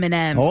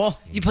M&Ms. Oh.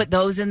 You put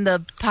those in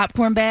the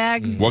popcorn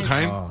bag. What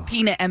kind?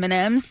 Peanut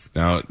M&Ms.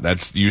 Now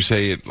that's you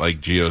say it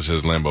like Gio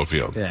says Lambeau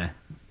Field. Yeah.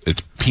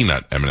 It's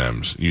peanut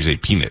M&Ms. You say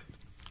peanut.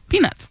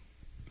 Peanuts.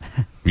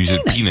 You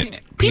said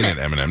peanut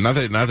M&M. Not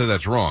that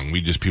that's wrong.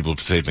 People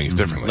say things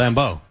differently.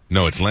 Lambeau.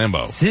 No, it's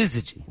Lambeau.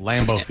 Syzygy.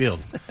 Lambeau Field.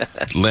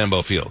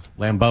 Lambeau Field.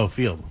 Lambeau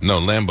Field. No,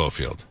 Lambeau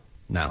Field.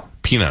 No.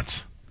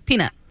 Peanuts.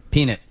 Peanut.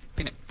 Peanut.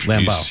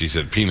 Lambeau. She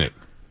said peanut.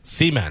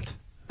 Cement.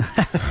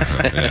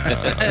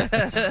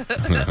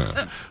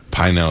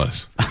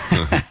 Pinellas.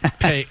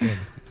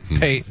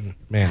 Peyton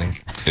Manning.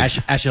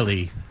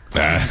 Ashley.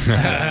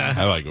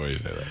 I like the way you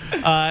say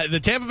that. The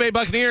Tampa Bay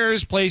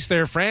Buccaneers placed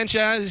their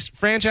franchise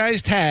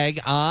tag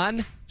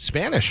on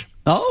Spanish.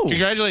 Oh.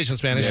 Congratulations,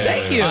 Spanish. Yeah.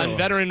 Thank you. On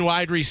veteran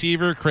wide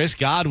receiver Chris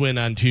Godwin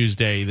on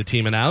Tuesday, the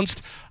team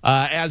announced.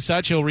 As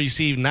such, he'll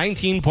receive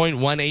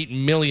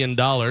 $19.18 million.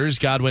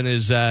 Godwin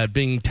is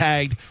being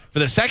tagged for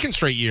the second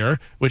straight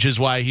year, which is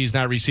why he's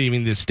not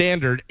receiving the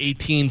standard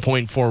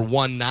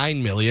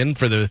 $18.419 million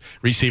for the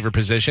receiver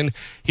position.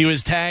 He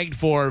was tagged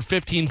for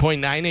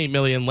 $15.98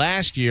 million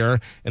last year,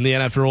 and the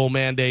NFL rule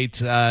mandates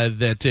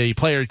that a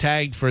player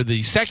tagged for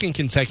the second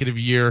consecutive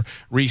year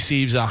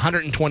receives a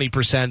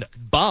 120%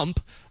 bump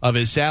of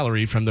his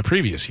salary from the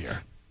previous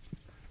year.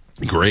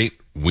 Great.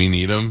 We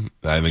need him.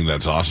 I think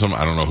that's awesome.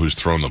 I don't know who's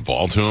throwing the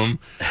ball to him,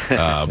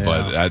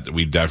 but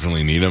we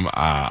definitely need him.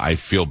 I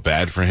feel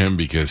bad for him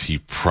because he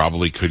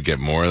probably could get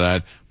more of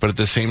that. But at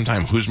the same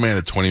time, who's made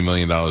at $20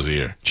 million a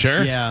year?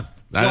 Sure. Yeah.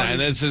 And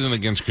this isn't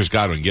against Chris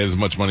Godwin. Get as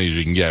much money as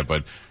you can get,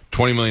 but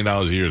 $20 million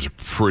a year is a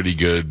pretty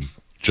good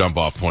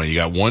jump-off point. You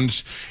got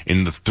once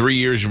in the 3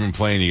 years you've been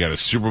playing, you got a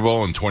Super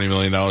Bowl and $20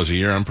 million a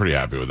year. I'm pretty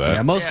happy with that.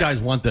 Yeah, most guys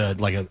want a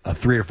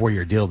 3 or 4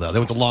 year deal though. They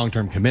want the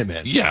long-term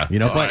commitment. Yeah.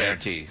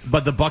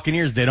 But the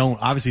Buccaneers, they don't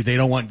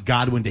want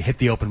Godwin to hit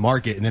the open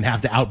market and then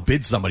have to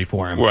outbid somebody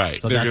for him. Right.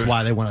 So that's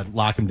why they want to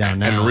lock him down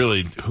now. And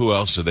really, who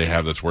else do they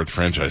have that's worth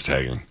franchise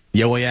tagging?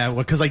 Yeah,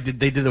 because they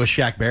did it with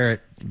Shaq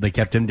Barrett. They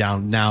kept him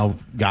down. Now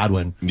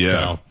Godwin.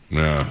 Yeah. So.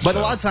 But a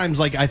lot of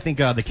times, I think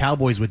the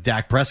Cowboys with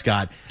Dak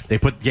Prescott, they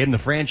gave him the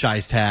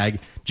franchise tag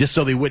just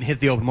so they wouldn't hit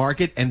the open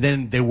market, and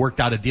then they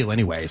worked out a deal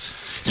anyways.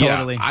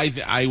 Totally.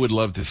 Yeah, I would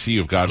love to see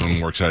if Godwin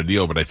works out a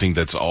deal, but I think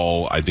that's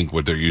all. I think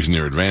what they're using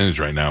their advantage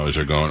right now is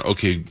they're going,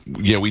 okay,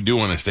 yeah, we do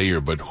want to stay here,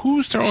 but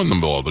who's throwing the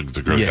ball to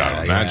Chris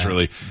Godwin? That's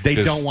really they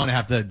don't want to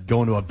have to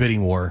go into a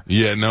bidding war.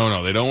 Yeah,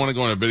 no, they don't want to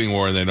go into a bidding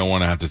war, and they don't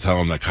want to have to tell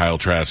them that Kyle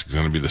Trask is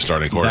going to be the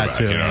starting quarterback. That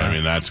too, you know what I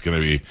mean? That's going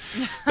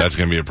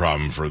to be a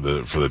problem for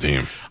the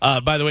team.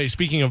 By the way,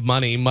 speaking of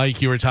money,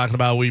 Mike, you were talking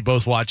about we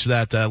both watched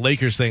that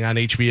Lakers thing on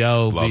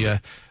HBO, the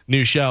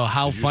new show.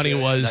 How funny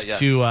it was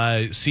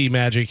to see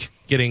Magic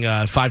getting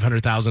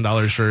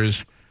 $500,000 for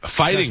his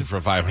fighting for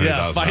 $500,000.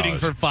 Yeah, fighting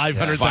for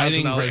 $500,000.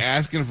 Fighting for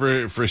asking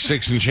for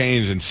 6 and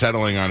change and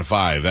settling on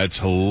 5. That's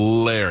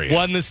hilarious.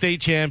 Won the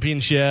state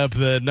championship,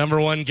 the number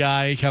one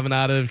guy coming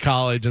out of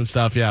college and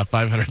stuff. Yeah,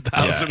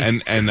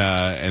 $500,000.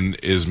 Yeah, and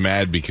is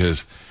mad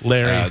because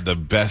Larry, the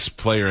best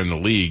player in the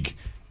league,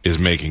 is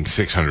making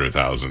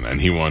 $600,000, and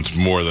he wants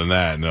more than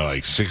that. And they're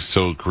like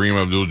so Kareem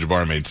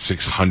Abdul-Jabbar made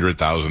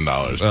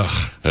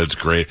 $600,000. That's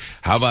great.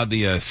 How about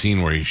the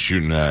scene where he's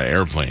shooting an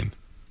airplane?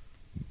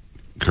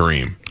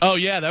 Kareem. Oh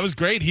yeah, that was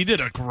great. He did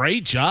a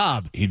great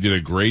job.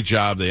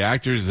 The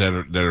actors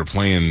that are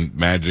playing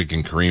Magic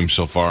and Kareem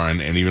so far,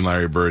 and even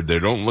Larry Bird, they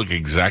don't look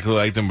exactly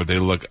like them, but they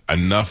look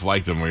enough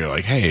like them where you're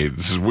like, hey,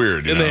 this is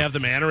weird. And they have the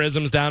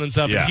mannerisms down and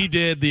stuff. Yeah. And he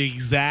did the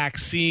exact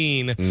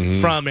scene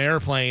from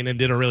Airplane and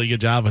did a really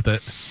good job with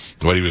it.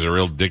 But he was a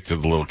real dick to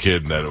the little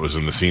kid that was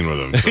in the scene with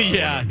him. So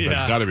yeah.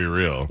 It's got to be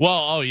real.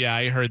 Well,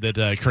 I heard that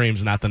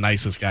Kareem's not the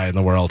nicest guy in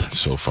the world.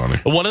 So funny.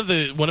 One of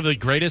the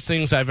greatest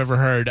things I've ever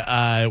heard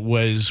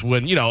was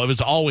when it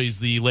was always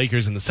the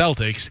Lakers and the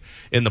Celtics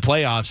in the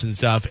playoffs and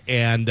stuff.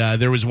 And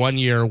there was one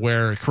year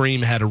where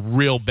Kareem had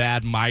real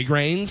bad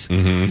migraines.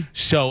 Mm-hmm.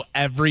 So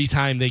every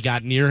time they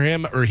got near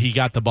him or he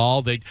got the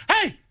ball, they'd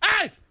hey.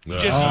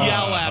 Just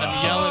yell at him,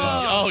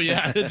 Oh,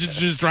 yeah.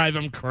 just drive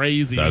him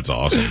crazy. That's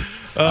awesome.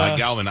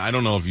 Galvin, I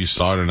don't know if you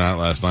saw it or not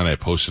last night. I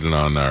posted it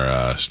on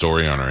our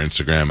story on our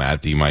Instagram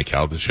at the Mike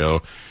Calta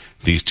Show.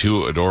 These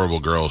 2 adorable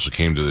girls who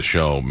came to the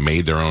show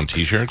made their own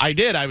T-shirts. I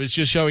did. I was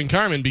just showing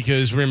Carmen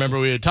because, remember,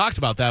 we had talked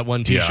about that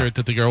one T-shirt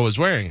that the girl was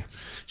wearing.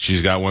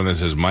 She's got one that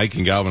says Mike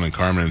and Galvin and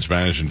Carmen in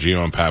Spanish and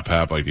Gio and Pap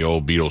Pap, like the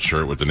old Beatles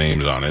shirt with the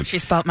names on it. She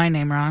spelled my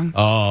name wrong.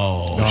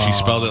 Oh. She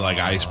spelled it like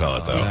I spell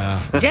it,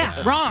 though.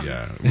 Yeah, wrong.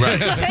 Yeah, right.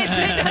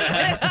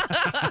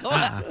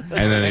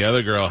 And then the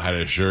other girl had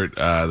a shirt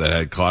that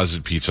had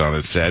Closet Pizza on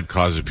it, said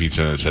Closet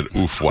Pizza, and it said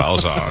Oof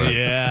Wowza on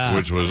it,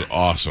 which was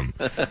awesome.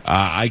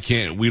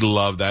 We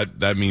love that.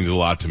 That means a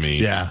lot to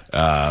me.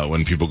 Yeah.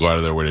 When people go out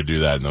of their way to do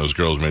that, and those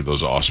girls made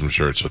those awesome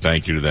shirts. So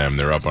thank you to them.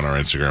 They're up on our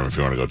Instagram if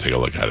you want to go take a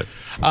look at it.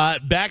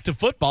 Back to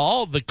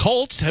football, the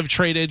Colts have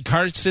traded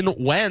Carson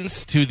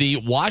Wentz to the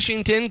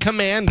Washington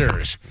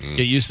Commanders.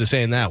 Get used to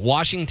saying that.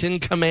 Washington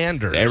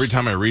Commanders. Every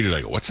time I read it,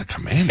 I go, what's a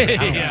commander?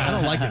 I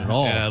don't like it at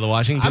all. Yeah, the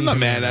Washington I'm not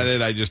Commanders. mad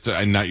at it.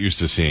 I'm not used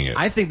to seeing it.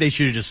 I think they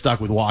should have just stuck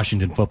with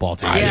Washington football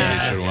team. I think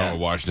they should have went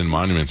with Washington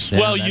Monuments.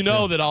 Well, you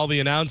know that all the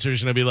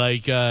announcers are going to be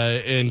like,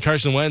 and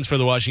Carson Wentz for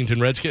the Washington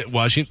Redskins,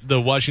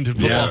 the Washington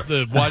football,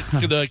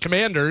 the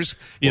Commanders.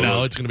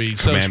 It's going to be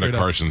so Commander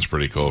Carson's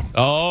pretty cool.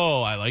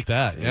 Oh, I like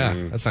that.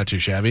 Yeah, that's not too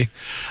shabby.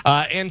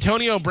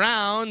 Antonio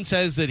Brown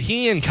says that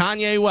he and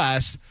Kanye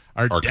West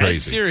are dead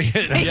crazy. Serious.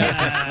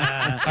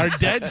 Yes, are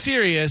dead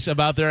serious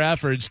about their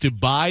efforts to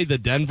buy the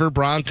Denver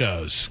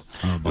Broncos.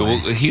 Well,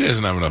 he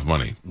doesn't have enough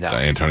money,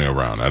 Antonio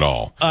Brown, at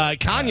all.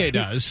 Kanye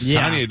does.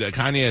 Yeah.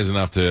 Kanye has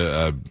enough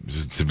to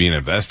be an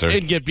investor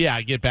and get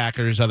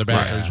backers, other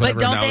backers, whatever.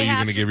 But don't now they you're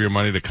going to give your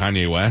money to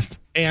Kanye West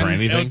and for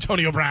anything?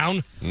 Antonio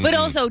Brown. But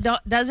also,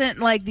 doesn't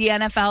the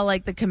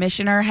NFL, the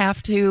commissioner,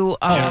 have to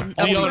approve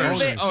the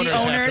owners it?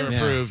 have to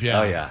approve. Yeah.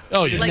 Oh yeah.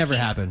 Oh yeah. It never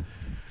happened.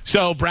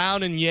 So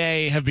Brown and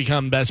Ye have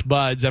become best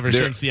buds ever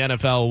since the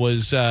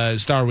NFL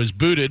star was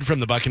booted from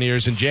the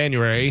Buccaneers in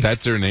January.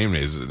 That's their name.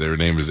 Their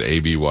name is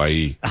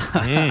ABYE.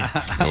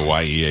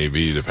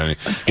 YEAB, depending.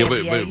 Yeah,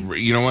 but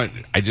you know what?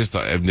 I just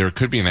thought there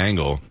could be an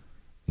angle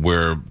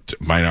where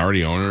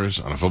minority owners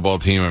on a football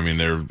team, I mean,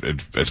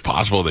 it's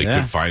possible they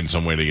could find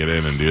some way to get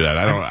in and do that.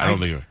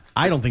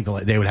 I don't think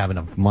they would have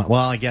enough money.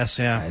 Well, I guess,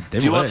 yeah. Do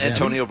you want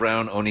Antonio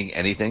Brown owning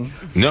anything?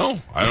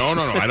 No, I don't.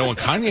 No, I don't want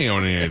Kanye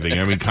owning anything.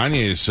 I mean,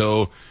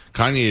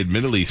 Kanye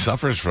admittedly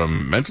suffers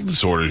from mental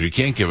disorders. You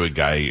can't give a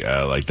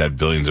guy like that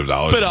billions of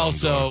dollars. But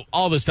also,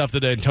 all the stuff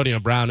that Antonio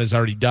Brown has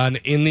already done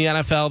in the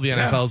NFL, the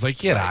NFL is like,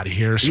 get out of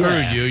here. Screw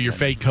you, your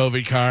fake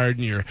COVID card,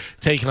 and you're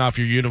taking off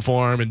your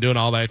uniform and doing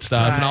all that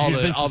stuff, and all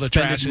the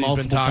trash that he's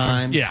been talking.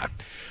 Times. Yeah.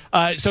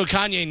 So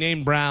Kanye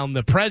named Brown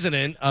the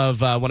president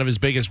of one of his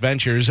biggest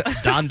ventures,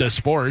 Donda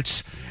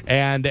Sports,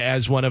 and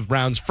as one of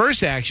Brown's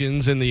first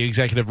actions in the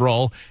executive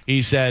role,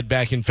 he said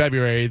back in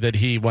February that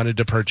he wanted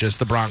to purchase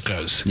the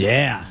Broncos.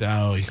 Yeah.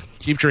 So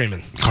keep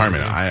dreaming.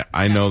 Carmen,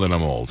 I know that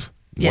I'm old.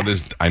 Yes.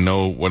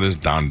 What does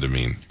Donda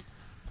mean?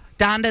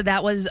 Donda,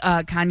 that was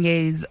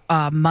Kanye's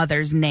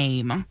mother's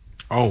name.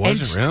 Oh,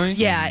 was it really?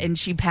 Yeah, and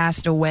she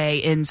passed away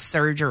in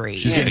surgery.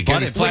 She's getting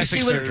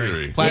plastic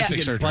surgery.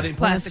 Plastic surgery.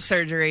 Plastic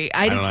surgery.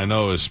 I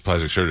know it was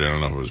plastic surgery. I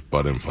don't know if it was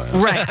butt implants.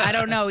 Right. I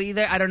don't know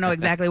either. I don't know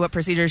exactly what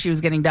procedure she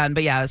was getting done,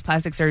 but yeah, it was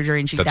plastic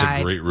surgery, and she died.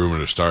 That's a great rumor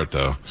to start,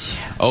 though.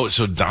 Oh,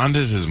 so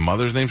Donda's his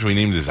mother's name, so he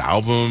named his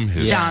album?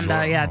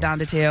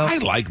 Donda too. I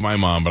like my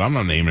mom, but I'm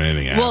not naming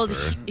anything after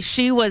her.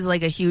 She was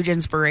like a huge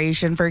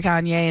inspiration for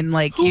Kanye, and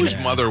like whose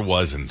mother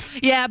wasn't?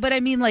 Yeah, but I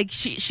mean, like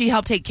she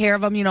helped take care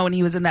of him. You know, when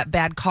he was in that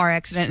bad car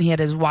accident, and he had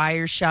his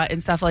wires shut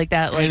and stuff like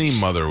that. Like, any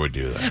mother would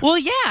do that. Well,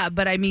 yeah,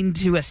 but I mean,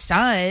 to a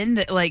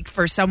son, like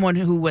for someone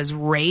who was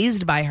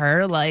raised by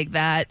her, like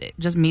that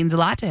just means a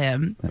lot to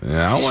him.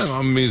 Yeah,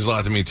 it means a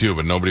lot to me too.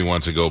 But nobody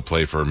wants to go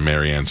play for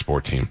Marianne's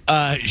sport team.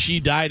 She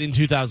died in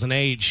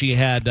 2008. She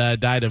had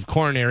died of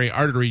coronary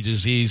artery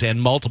disease and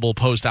multiple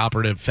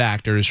post-operative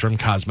factors from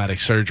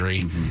cosmetic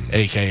surgery,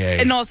 aka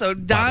and also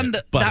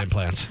Donda butt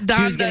implants.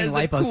 Donda is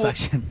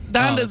liposuction.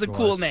 Donda's a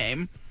cool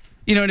name.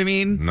 You know what I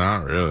mean?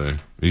 Not really.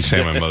 You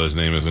say my mother's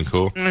name isn't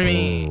cool? I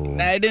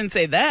mean, I didn't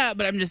say that,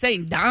 but I'm just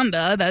saying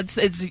Donda.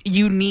 It's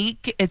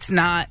unique. It's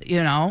not,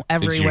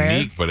 everywhere. It's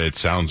unique, but it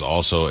sounds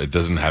also, it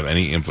doesn't have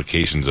any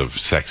implications of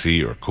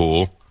sexy or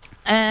cool.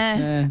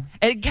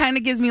 It kind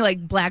of gives me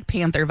like Black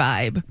Panther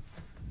vibe.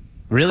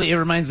 Really? It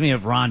reminds me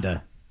of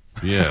Rhonda.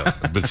 Yeah,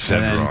 but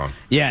said wrong.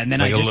 Yeah, and then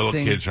like I just a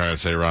little kid trying to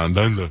say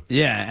Rhonda.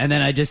 Yeah, and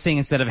then I just sing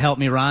instead of "Help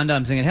Me Rhonda,"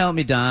 I'm singing "Help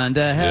Me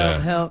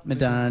Donda, help me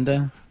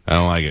Donda." I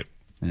don't like it.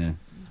 Yeah.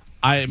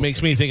 It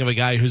makes me think of a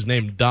guy who's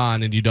named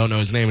Don, and you don't know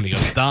his name, and he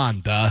goes,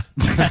 Don, duh.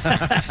 6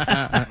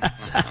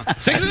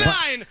 and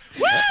 9!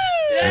 Woo!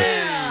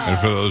 Yeah! And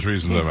for those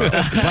reasons, I'm out.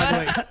 By the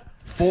way,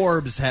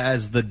 Forbes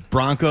has the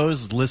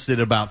Broncos listed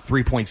about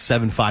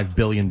 $3.75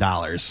 billion.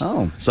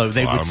 Oh. So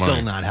they would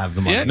still not have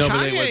the money. Yeah,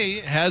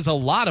 Kanye has a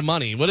lot of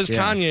money. What is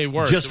Kanye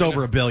worth? Just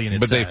over $1 billion.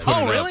 But they put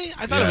really?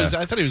 I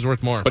thought he was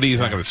worth more. But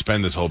he's not going to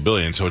spend this whole $1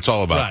 billion, so it's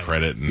all about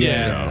credit.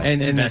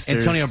 And, and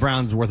Antonio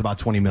Brown's worth about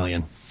 $20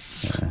 million.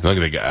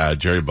 Look at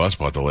Jerry Buss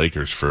bought the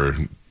Lakers for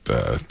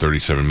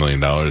 $37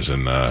 million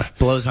in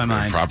blows my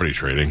mind property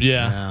trading.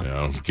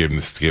 Yeah. Gave him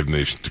the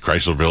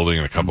Chrysler Building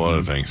and a couple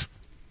other things.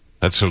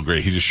 That's so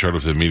great. He just showed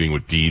up to the meeting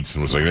with deeds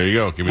and was like, "There you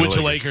go." Give me Which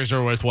the Lakers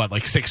are worth what,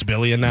 like $6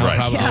 billion now? Right.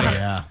 Probably.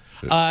 Yeah.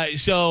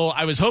 So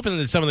I was hoping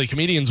that some of the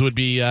comedians would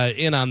be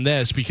in on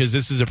this because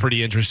this is a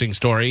pretty interesting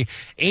story.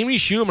 Amy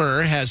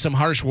Schumer has some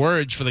harsh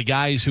words for the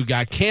guys who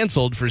got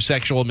canceled for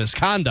sexual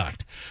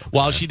misconduct.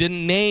 While she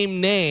didn't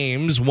name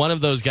names, one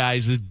of those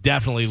guys is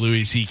definitely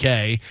Louis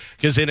C.K.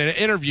 because in an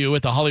interview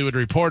with the Hollywood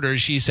Reporter,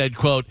 she said,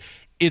 quote,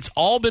 "It's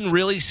all been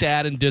really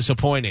sad and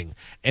disappointing.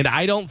 And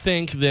I don't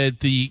think that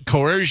the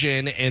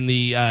coercion and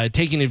the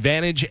taking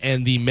advantage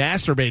and the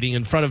masturbating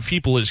in front of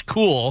people is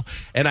cool.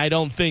 And I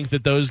don't think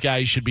that those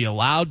guys should be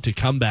allowed to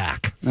come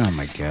back." Oh,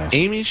 my God.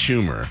 Amy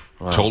Schumer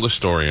told a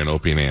story on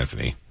Opie and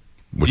Anthony,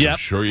 which I'm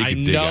sure you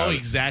could dig out. I know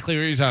exactly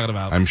what you're talking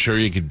about. I'm sure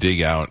you could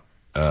dig out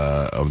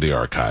of the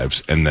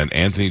archives. And then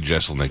Anthony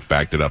Jeselnik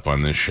backed it up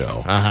on this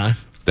show.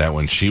 That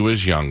when she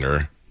was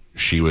younger,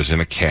 she was in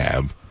a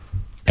cab.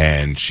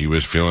 And she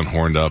was feeling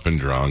horned up and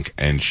drunk,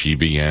 and she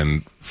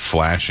began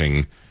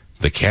flashing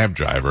the cab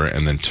driver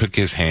and then took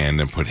his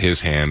hand and put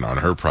his hand on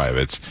her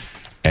privates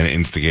and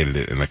instigated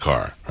it in the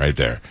car right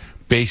there.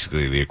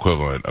 Basically the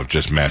equivalent of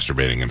just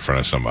masturbating in front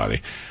of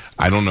somebody.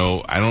 I don't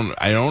know. I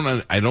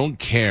don't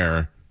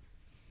care.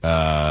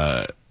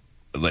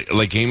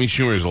 Like Amy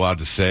Schumer is allowed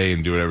to say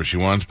and do whatever she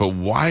wants, but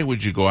why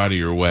would you go out of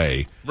your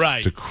way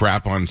to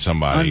crap on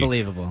somebody?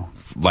 Unbelievable.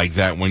 Like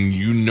that when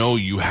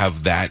you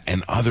have that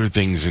and other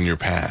things in your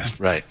past.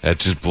 Right. That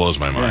just blows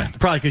my mind.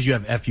 Probably because you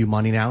have FU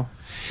money now.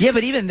 Yeah,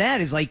 but even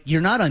that is like,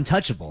 you're not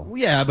untouchable.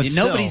 Yeah, but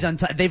nobody's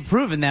untouchable. They've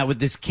proven that with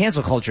this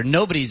cancel culture.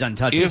 Nobody's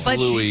untouchable. If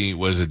Louis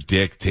was a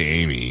dick to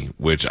Amy,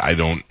 which I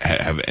don't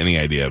have any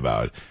idea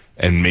about,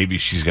 and maybe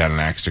she's got an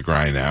axe to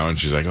grind now, and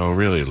she's like, oh,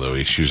 really,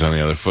 Louis? She was on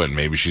the other foot, and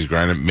maybe she's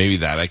grinding. Maybe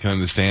that I can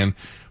understand.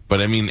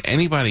 But, I mean,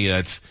 anybody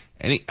that's...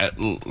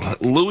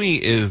 Louis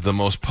is the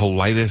most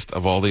politest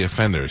of all the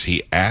offenders.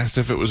 He asked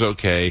if it was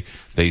okay.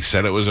 They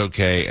said it was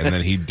okay, and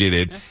then he did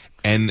it.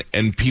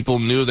 And people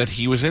knew that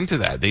he was into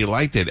that. They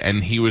liked it.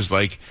 And he was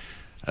like,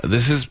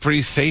 this is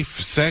pretty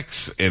safe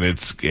sex, and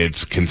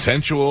it's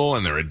consensual,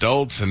 and they're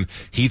adults, and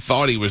he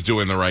thought he was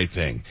doing the right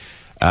thing.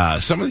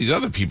 Some of these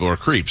other people are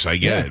creeps, I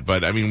get it.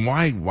 But, I mean,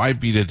 why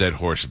beat a dead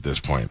horse at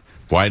this point?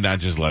 Why not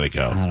just let it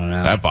go? I don't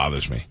know. That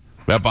bothers me.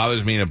 That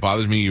bothers me, and it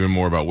bothers me even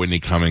more about Whitney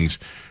Cummings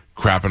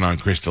crapping on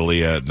Chris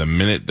D'Elia. The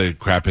minute the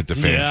crap hit the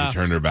fan, she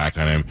turned her back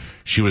on him.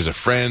 She was a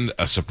friend,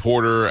 a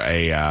supporter,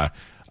 a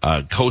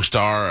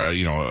co-star,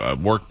 a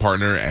work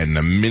partner, and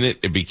the minute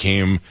it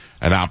became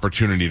an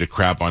opportunity to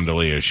crap on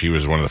D'Elia, she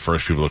was one of the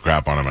first people to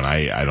crap on him, and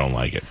I don't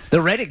like it. The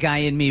Reddit guy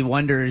in me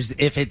wonders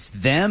if it's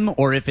them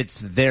or if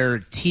it's their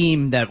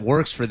team that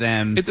works for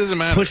them. It doesn't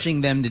matter.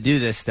 Pushing them to do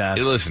this stuff.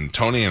 Hey, listen,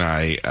 Tony and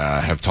I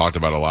have talked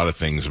about a lot of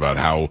things about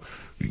how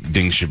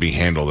things should be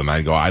handled, and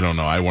I go, I don't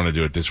know, I want to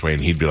do it this way,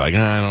 and he'd be like,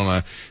 I don't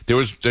know.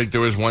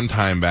 There was one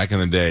time back in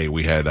the day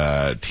we had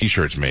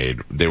T-shirts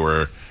made. They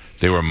were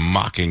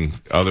mocking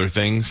other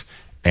things,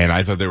 and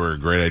I thought they were a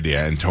great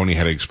idea, and Tony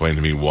had to explain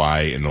to me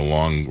why in the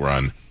long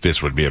run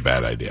this would be a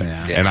bad idea.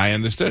 Yeah. And I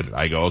understood.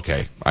 I go,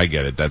 okay, I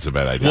get it, that's a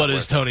bad idea. What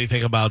does Tony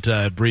think about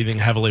breathing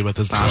heavily with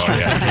his nostrils?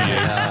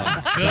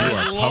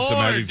 Good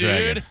Lord,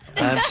 dude.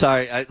 I'm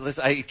sorry. I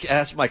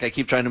asked Mike. I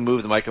keep trying to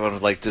move the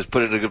microphone, like just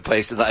put it in a good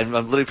place. And I'm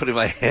literally putting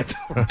my hand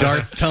over.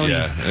 Darth Tony.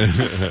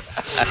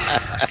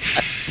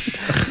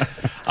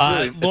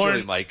 It's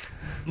really Mike.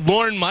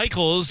 Lorne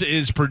Michaels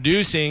is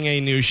producing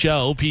a new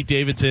show. Pete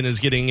Davidson is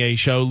getting a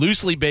show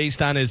loosely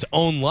based on his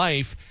own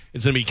life.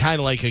 It's going to be kind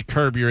of like a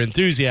Curb Your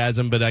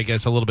Enthusiasm, but I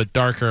guess a little bit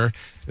darker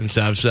and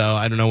stuff. So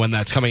I don't know when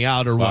that's coming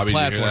out or Bobby,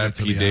 what platform. Did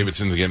you hear that? Pete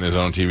Davidson's getting his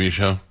own TV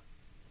show.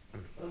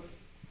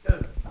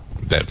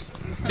 Dead.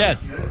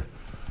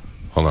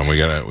 Hold on, we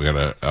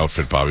gotta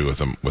outfit Bobby with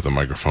a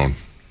microphone.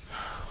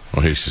 Oh,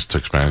 he just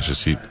took Spanish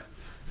seat.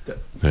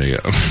 There you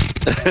go.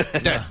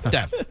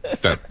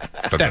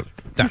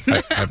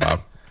 Hi,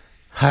 Bob.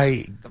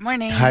 Hi. Good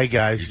morning. Hi,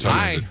 guys.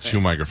 Hi.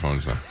 Two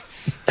microphones now.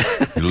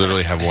 You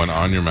literally have one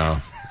on your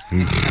mouth.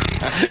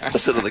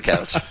 Sit on the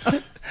couch.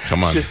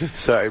 Come on.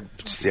 Sorry.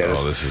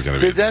 Oh, this is going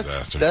to be a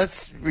disaster.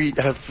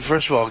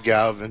 First of all,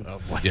 Galvin,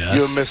 Yes.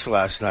 you were missed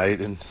last night,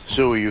 and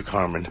so were you,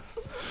 Carmen.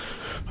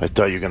 I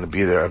thought you were going to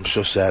be there. I'm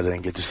so sad I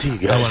didn't get to see you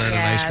guys. I wanted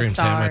an ice cream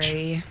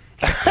sandwich.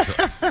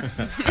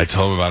 I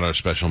told him about our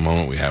special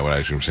moment we had with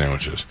ice cream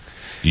sandwiches.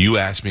 You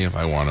asked me if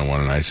I wanted one,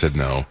 and I said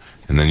no.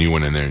 And then you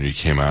went in there, and you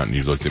came out, and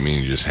you looked at me,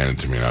 and you just handed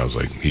it to me, and I was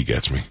like, he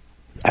gets me.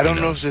 I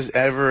don't know if there's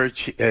ever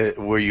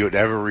where you would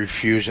ever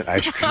refuse an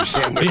ice cream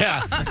sandwich.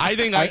 Yeah, I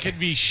think I could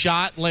be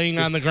shot laying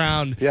on the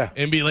ground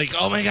and be like,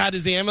 oh, my God,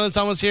 is the ambulance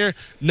almost here?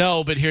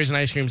 No, but here's an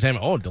ice cream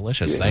sandwich. Oh,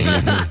 delicious. Thank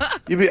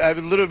you. I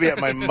would literally be at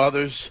my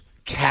mother's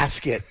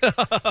casket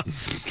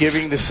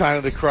giving the sign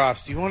of the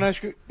cross. Do you want ice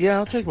cream? Yeah,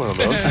 I'll take one of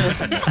those.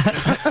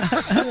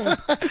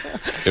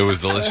 It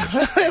was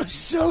delicious. It was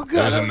so good.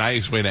 It was a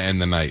nice way to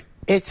end the night.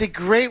 It's a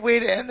great way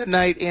to end the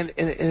night, and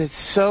it's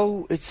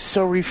so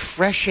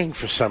refreshing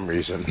for some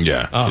reason.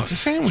 Yeah. Oh, it's a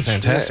sandwich.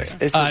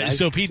 Fantastic.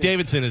 So Pete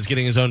Davidson is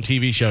getting his own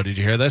TV show. Did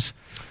you hear this?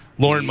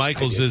 Lorne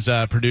Michaels is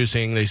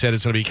producing. They said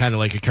it's going to be kind of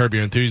like a Curb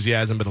Your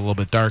Enthusiasm, but a little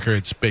bit darker.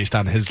 It's based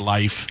on his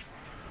life.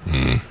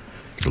 The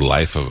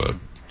life of a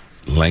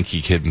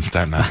lanky kid in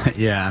Staten Island.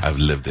 Yeah. I've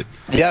lived it.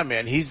 Yeah,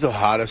 man, he's the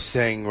hottest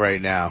thing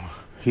right now.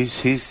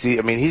 He's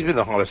been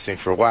the hottest thing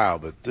for a while,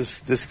 but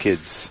this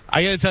kid's.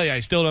 I got to tell you, I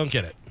still don't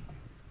get it.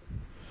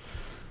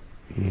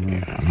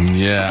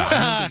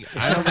 Yeah,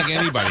 I don't think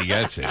anybody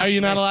gets it. Are you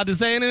not allowed to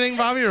say anything,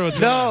 Bobby, or what's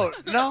going on?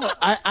 No.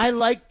 I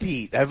like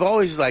Pete. I've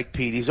always liked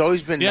Pete. He's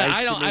always been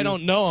nice to me. I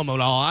don't know him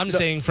at all. I'm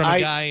saying from a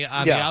guy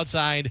on the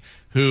outside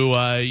who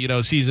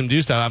sees him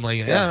do stuff. I'm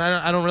like,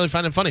 I don't really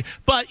find him funny.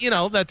 But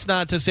that's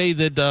not to say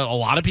that a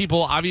lot of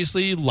people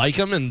obviously like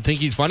him and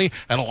think he's funny,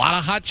 and a lot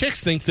of hot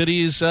chicks think that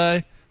he's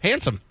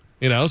handsome.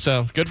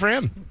 So good for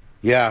him.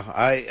 Yeah,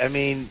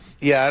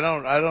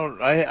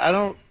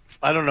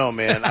 I don't know,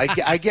 man.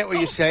 I get what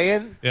you're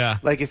saying. Yeah.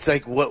 Like, it's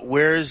like,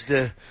 where's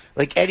the...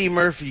 Like, Eddie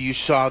Murphy, you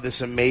saw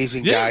this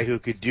amazing guy who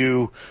could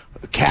do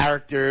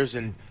characters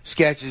and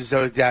sketches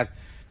like that.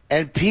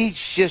 And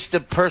Pete's just a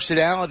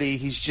personality.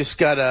 He's just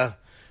got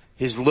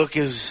his look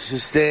is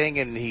his thing,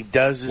 and he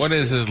does his... What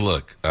is his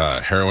look?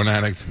 Heroin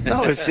addict?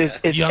 No, it's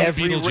Young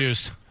every...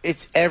 Beetlejuice.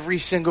 It's every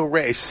single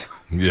race.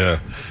 Yeah.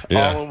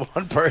 All in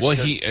one person. Well,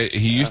 he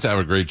used to have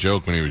a great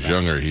joke when he was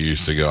younger. He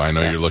used to go, I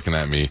know you're looking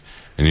at me,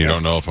 and you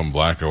don't know if I'm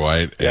black or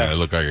white, and I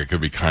look like I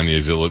could be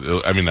Kanye's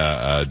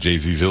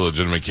Jay-Z's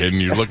illegitimate kid,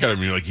 and you look at him,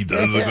 and you're like, he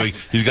does look like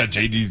he's got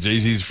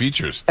Jay-Z's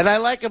features. And I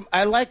like him.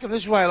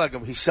 This is why I like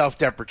him. He's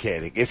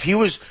self-deprecating. If he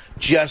was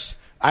just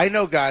I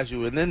know guys who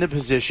were in the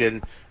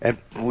position, and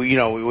we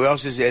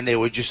also say, and they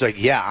were just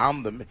like, yeah,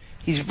 I'm the.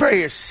 He's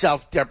very a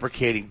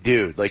self-deprecating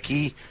dude. Like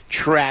he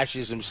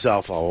trashes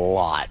himself a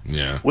lot.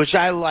 Yeah, which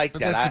I like.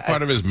 But that's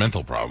part of his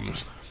mental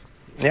problems.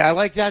 Yeah, I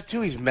like that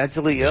too. He's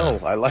mentally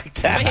ill. I like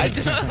that.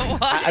 Wait,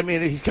 I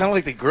mean, he's kind of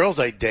like the girls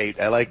I date.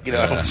 I like,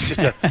 it's just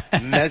a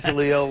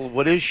mentally ill.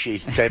 What is she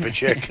type of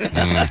chick?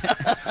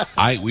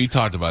 We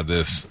talked about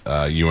this,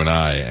 you and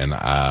I,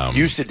 and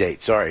used to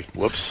date. Sorry,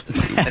 whoops.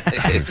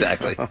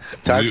 Exactly.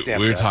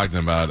 We were talking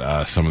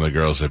about some of the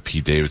girls that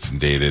Pete Davidson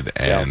dated,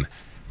 and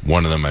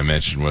one of them I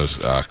mentioned was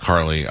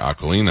Carly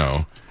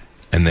Aquilino,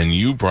 and then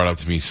you brought up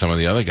to me some of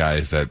the other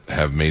guys that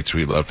have made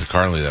sweet love to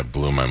Carly that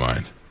blew my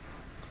mind.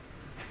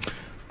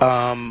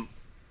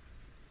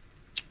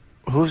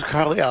 Who's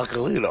Carly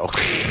Alcalino?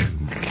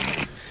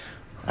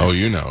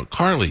 Oh,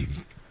 Carly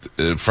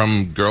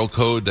from Girl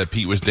Code that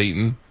Pete was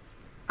dating.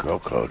 Girl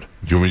Code. Do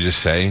you want me to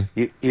just say?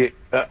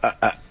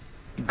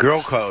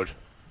 Girl Code.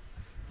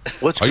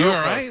 What's Are Girl you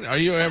all Code? right? Are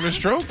you having a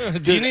stroke?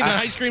 Do you need an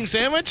ice cream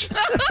sandwich?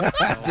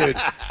 Dude,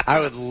 I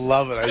would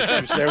love an ice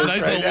cream sandwich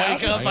Nice right little now.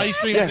 wake up ice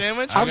cream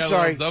sandwich? I'm got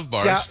sorry. little Dove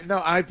bars. Yeah, no,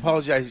 I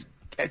apologize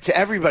to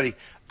everybody.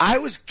 I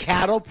was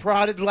cattle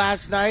prodded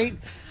last night,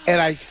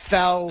 and I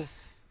fell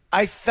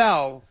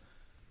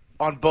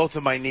on both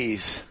of my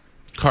knees.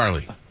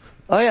 Carly.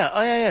 Oh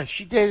yeah.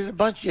 She dated a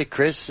bunch of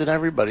Chris and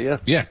everybody. Yeah.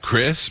 Yeah,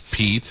 Chris,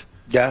 Pete.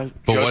 Yeah.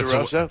 But Joe what's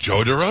DeRosa.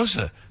 Joe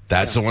DeRosa.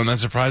 That's the one that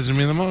surprises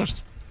me the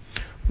most.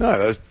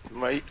 No,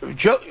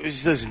 Joe.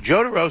 Listen,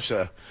 Joe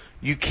DeRosa.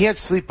 You can't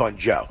sleep on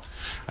Joe.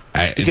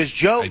 Because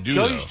Joe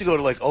used to go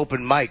to like open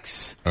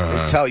mics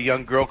and tell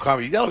young girl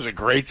comedy. That was a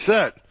great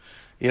set.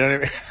 You know what I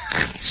mean?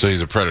 So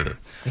he's a predator.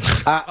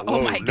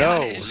 Oh my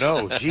gosh.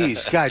 No,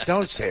 geez, God,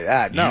 don't say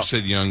that. No, You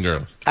said young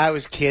girl. I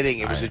was kidding.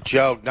 It was a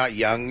joke, not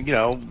young.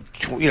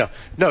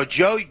 No,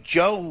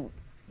 Joe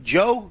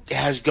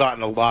has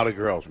gotten a lot of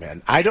girls,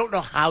 man. I don't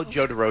know how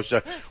Joe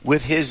DeRosa,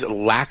 with his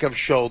lack of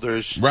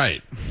shoulders,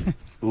 Right.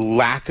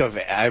 lack of,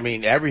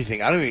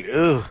 everything. I don't even.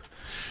 Ugh.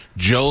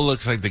 Joe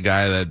looks like the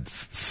guy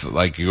that's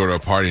like you go to a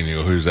party and you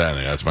go, "Who's that?"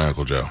 And that's my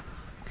Uncle Joe.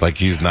 Like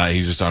he's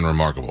just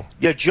unremarkable.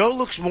 Yeah, Joe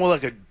looks more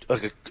like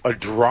a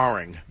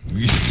drawing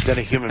than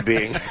a human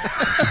being. You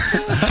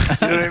know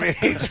what I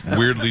mean?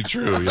 Weirdly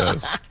true,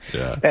 yes.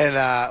 Yeah.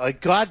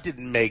 And God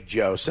didn't make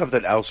Joe;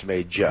 something else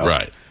made Joe.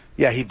 Right.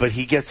 Yeah, but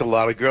he gets a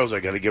lot of girls. I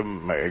got to give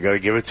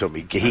it to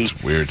him.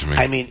 That's weird to me.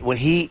 I mean, when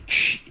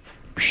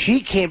she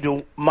came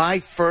to my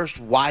first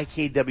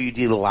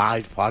YKWd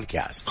Live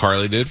podcast.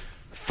 Carly did?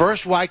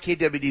 First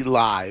YKWd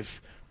Live,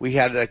 we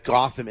had it at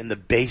Gotham in the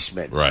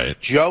basement. Right.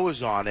 Joe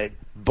was on it.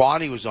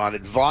 Bonnie was on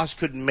it. Voss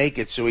couldn't make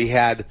it, so he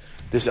had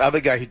this other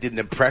guy who did an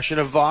impression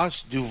of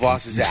Voss do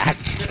Voss's act.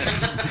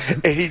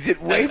 And he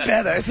did way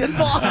better than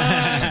Voss.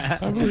 I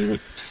believe it.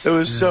 It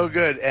was so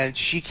good. And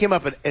she came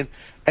up and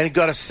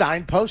got a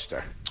signed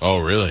poster. Oh,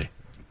 really?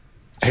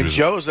 And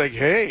Joe was like,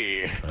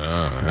 hey.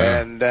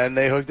 And then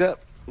they hooked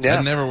up. Yeah.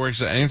 That never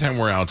works out. Anytime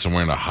we're out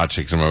somewhere and a hot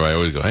chick somewhere, I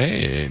always go,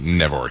 hey. It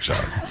never works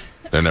out.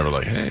 They're never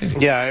like, hey.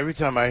 Yeah, every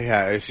time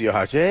I see a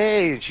hot chick,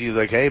 hey, and she's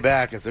like, hey,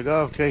 back. It's like,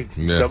 oh, okay,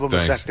 Yeah, double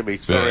thanks.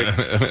 mastectomy. Sorry.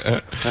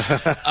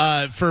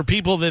 For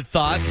people that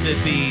thought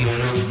that the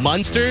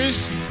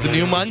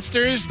new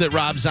Munsters that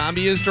Rob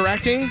Zombie is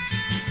directing,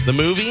 the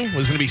movie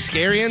was going to be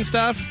scary and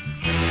stuff,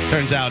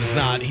 turns out it's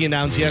not. He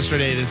announced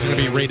yesterday that it's going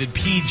to be rated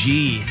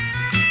PG.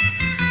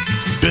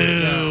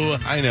 Boo.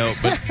 I know,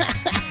 but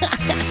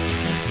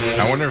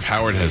I wonder if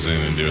Howard has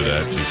anything to do with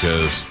that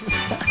because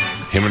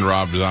him and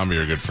Rob Zombie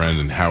are good friends,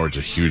 and Howard's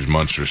a huge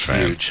Munsters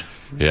fan. Huge.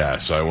 Yeah,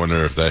 so I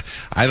wonder if that.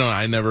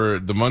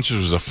 The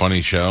Munsters was a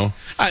funny show.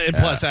 And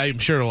plus, I'm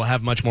sure it will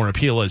have much more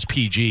appeal as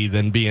PG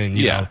than being,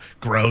 you know,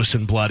 gross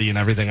and bloody and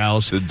everything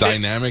else. The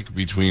dynamic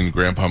between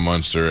Grandpa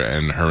Munster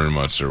and Herman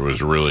Munster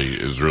was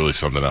really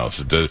something else.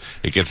 It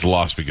gets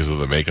lost because of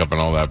the makeup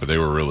and all that, but they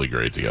were really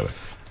great together.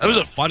 It was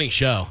a funny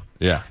show.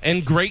 Yeah.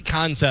 And great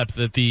concept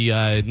that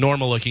the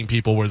normal-looking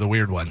people were the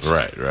weird ones.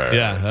 Right.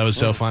 Yeah, that was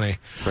so funny.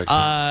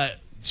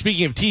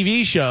 Speaking of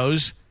TV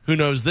shows, who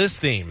knows this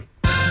theme?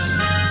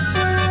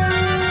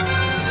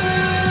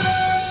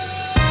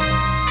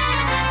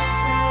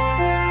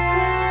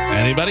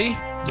 Anybody?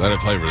 Let it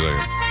play for a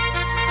second.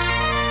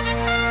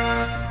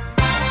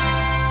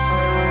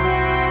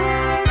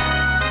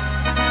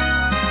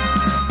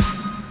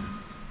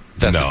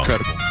 That's No.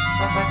 incredible.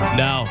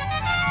 No.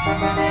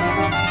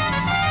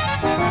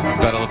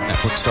 Battle of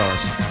Network Stars.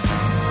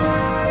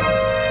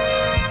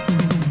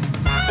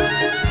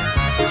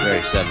 It's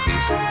very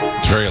 70s.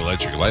 It's very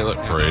electric. Light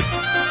Parade.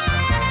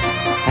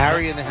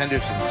 Harry and the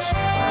Hendersons.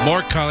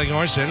 Mork calling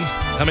Orson.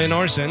 Come in,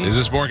 Orson. Is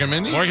this Mork and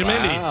Mindy? Mork and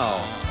Mindy.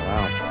 Wow.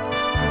 Wow.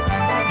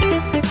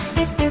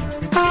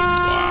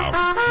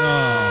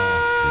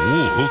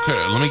 Ooh, who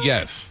could? Let me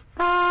guess.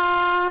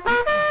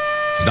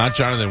 It's not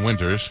Jonathan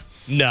Winters.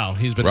 No,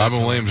 he's been Robin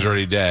dead for Williams is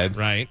already dead.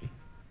 Right.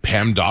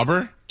 Pam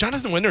Dauber?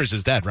 Jonathan Winters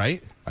is dead,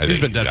 right? I He's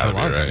think been dead he's for a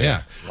gotta long be, time,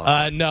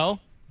 right? yeah. No.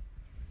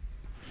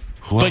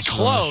 Who But else is on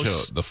the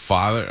close. show? The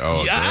father.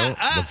 Oh, Yeah, no.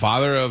 The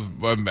father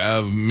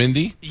of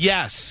Mindy.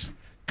 Yes.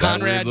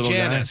 Conrad little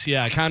Janis.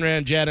 Yeah,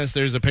 Conrad Janis.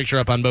 There's a picture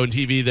up on Bone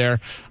TV there.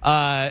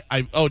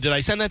 Did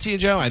I send that to you,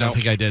 Joe? I don't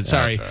think I did.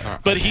 Sorry.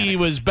 But he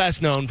was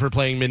best known for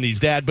playing Mindy's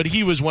dad, but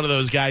he was one of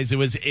those guys that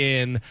was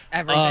in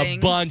Everything.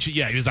 a bunch.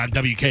 Yeah, he was on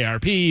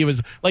WKRP. He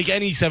was like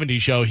any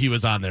 70s show, he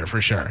was on there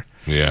for sure.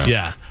 Yeah.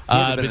 Yeah.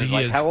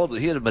 How old?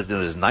 He had been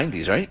in his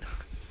 90s, right?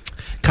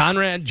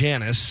 Conrad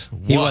Janis.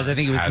 He was, I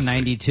think it was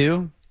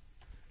 92.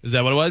 Is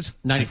that what it was?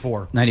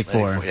 94.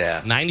 94.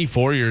 Yeah.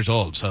 94 years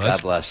old. So that's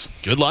God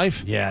bless. good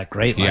life. Yeah,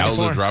 great. He life.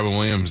 outlived Robin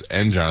Williams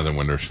and Jonathan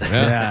Winters.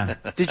 Yeah.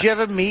 Did you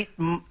ever meet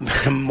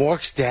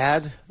Mork's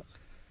dad?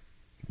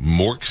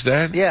 Mork's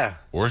dad? Yeah.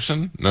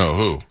 Orson? No,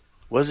 who?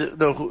 Was it?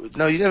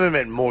 No, you never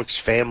met Mork's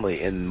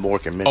family in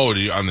Mork and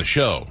Mindy. Oh, on the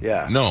show?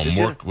 Yeah. No, Did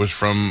Mork was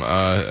from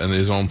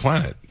his own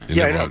planet. I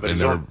know,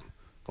 but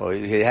well,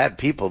 he had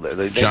people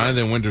there.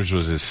 Jonathan Winters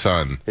was his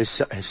son. His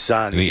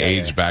son. And he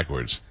aged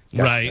backwards.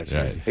 Right.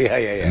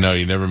 Yeah. No,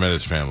 you never met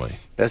his family.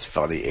 That's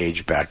funny.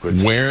 Age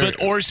backwards.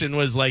 But Orson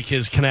was like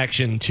his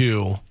connection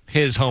to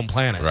his home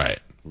planet. Right.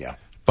 Yeah.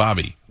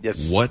 Bobby.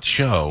 Yes. What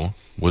show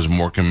was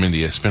Mork and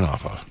Mindy a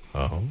spinoff of?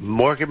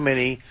 Mork and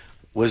Minnie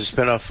was a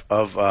spinoff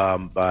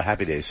of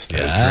Happy Days.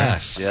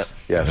 Yes. Yep.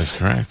 Yes. That's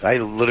correct. I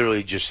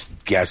literally just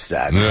guessed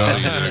that. No,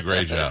 you did a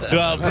great job.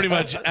 Well, pretty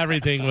much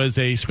everything was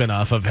a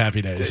spinoff of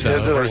Happy Days. So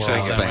That's what First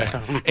thing we're you all think.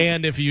 about.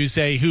 and if you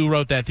say who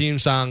wrote that theme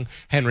song,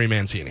 Henry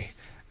Mancini.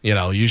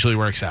 Usually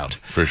works out.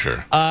 For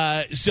sure.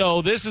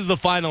 So this is the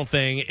final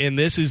thing, and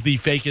this is the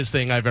fakest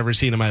thing I've ever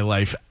seen in my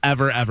life,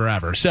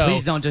 ever. So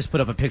Please don't just put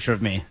up a picture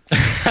of me.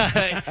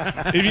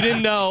 if you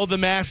didn't know, The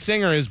Masked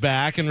Singer is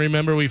back, and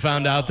remember we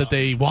found out that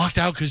they walked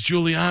out because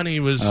Giuliani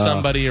was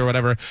somebody or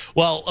whatever.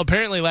 Well,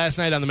 apparently last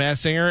night on The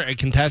Masked Singer, a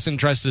contestant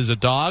dressed as a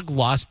dog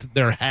lost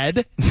their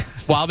head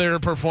while they were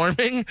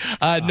performing.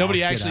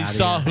 Nobody actually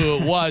saw who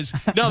it was.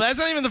 No, that's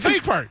not even the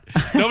fake part.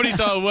 Nobody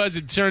saw who it was.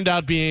 It turned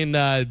out being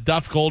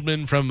Duff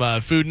Goldman from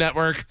Food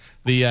Network,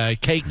 the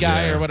cake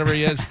guy or whatever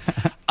he is.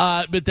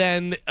 But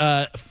then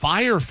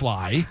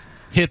Firefly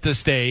hit the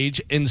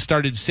stage and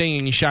started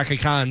singing Shaka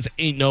Khan's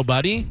 "Ain't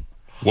Nobody."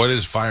 What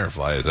is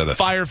Firefly? Is that a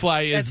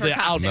Firefly is That's her the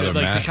costume. outfit, Another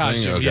like the mask thing?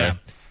 costume, Okay. yeah.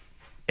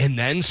 And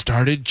then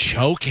started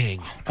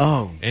choking.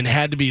 Oh. And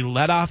had to be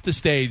let off the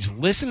stage.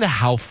 Listen to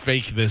how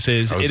fake this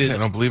is. I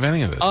don't believe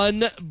any of this.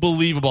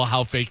 Unbelievable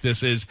how fake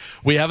this is.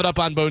 We have it up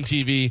on Bone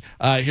TV.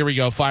 Here we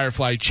go.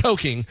 Firefly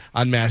choking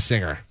on Masked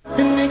Singer.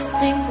 The next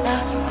thing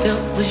I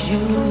felt was you.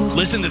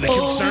 Listen to the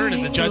concern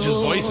in the judges'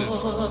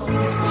 voices.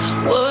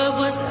 What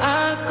was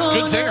I gonna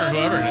Good singer,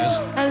 whoever it is.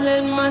 I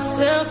let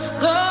myself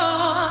go.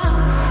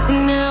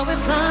 Now we're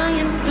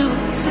flying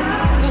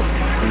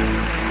through.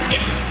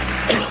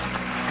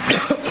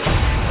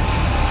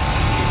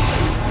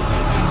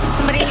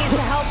 Somebody needs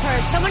to help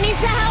her. Someone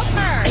needs to help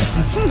her.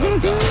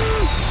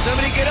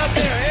 Somebody get up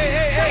there.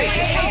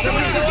 Hey.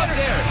 Somebody go up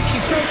there.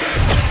 She's choking.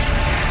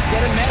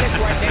 Get a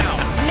medic right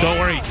now. Don't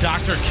worry.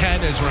 Dr.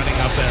 Ken is running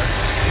up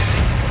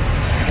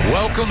there.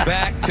 Welcome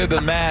back to The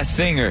Masked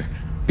Singer.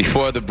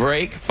 Before the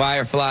break,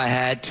 Firefly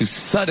had to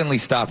suddenly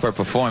stop her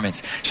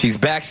performance. She's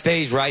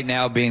backstage right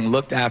now being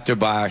looked after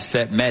by our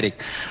set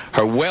medic.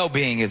 Her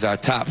well-being is our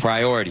top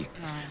priority.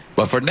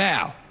 But for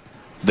now,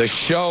 the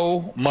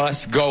show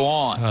must go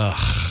on.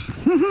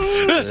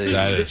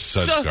 That is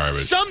such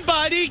garbage.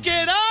 Somebody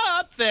get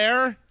up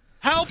there.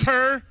 Help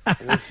her.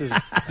 This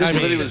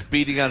lady was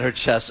beating on her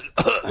chest.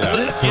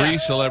 Three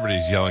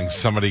celebrities yelling,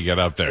 "Somebody get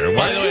up there!"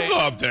 Why do you go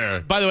up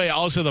there? By the way,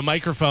 also the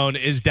microphone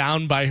is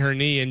down by her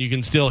knee, and you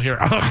can still hear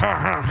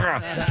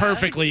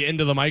perfectly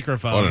into the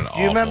microphone. What an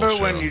Do you remember awful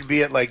when show. you'd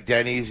be at like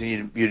Denny's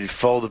and you'd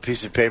fold a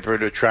piece of paper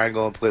into a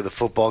triangle and play the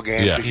football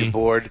game Yeah. because you're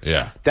bored?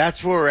 Yeah.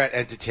 That's where we're at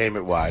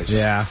entertainment-wise.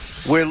 Yeah.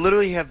 We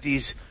literally have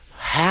these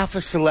half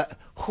a select.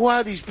 Who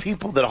are these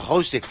people that are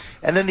hosting?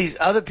 And then these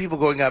other people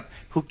going up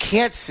who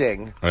can't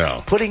sing,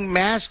 Yeah. putting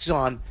masks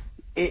on.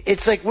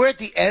 It's like we're at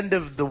the end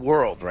of the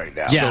world right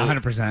now. Yeah,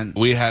 100%.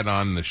 We had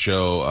on the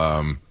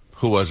show,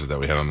 who was it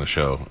that we had on the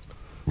show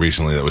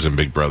recently that was in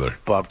Big Brother?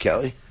 Bob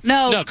Kelly.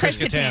 No, Chris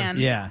Chris Kattan. Kattan.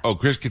 Yeah. Oh,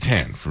 Chris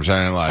Kattan from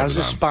Saturday Night Live. How's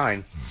was his on.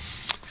 spine?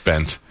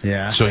 Bent.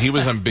 Yeah. So he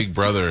was on Big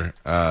Brother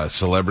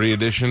Celebrity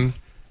Edition,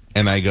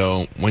 and I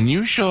go, when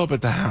you show up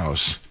at the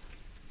house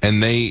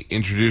and they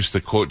introduce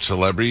the quote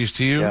celebrities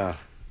to you, Yeah.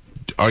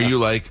 are you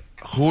like,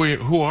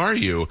 who are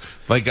you?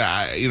 Like,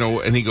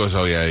 and he goes,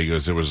 oh yeah, he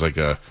goes, there was like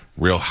a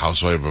Real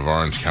Housewife of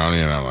Orange County,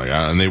 and I'm like,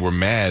 and they were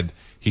mad.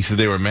 He said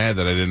they were mad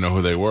that I didn't know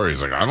who they were. He's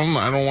like, I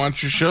don't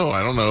watch your show.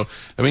 I don't know.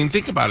 I mean,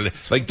 think about it.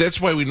 Like, that's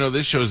why we know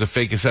this show is the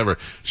fakest ever.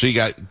 So you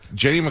got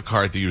Jenny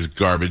McCarthy, who's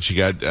garbage. You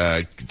got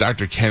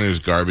Dr. Ken, who's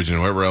garbage, and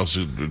whoever else,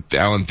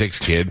 Alan Thicke's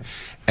kid.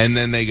 And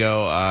then they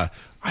go,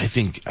 I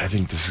think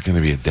this is going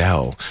to be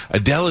Adele.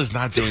 Adele is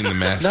not doing the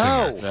Masked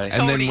No. Singer.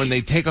 And then when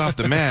they take off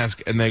the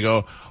mask and they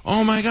go,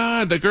 oh my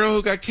God, the girl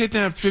who got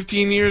kidnapped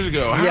 15 years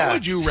ago. How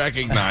would you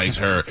recognize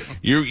her?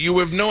 You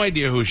have no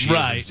idea who she is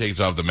when she takes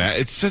off the mask.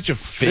 It's such a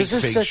fake, This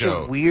is fake such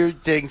show. a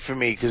weird thing for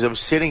me because I'm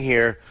sitting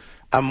here,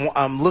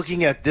 I'm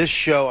looking at this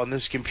show on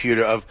this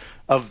computer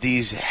of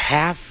these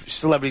half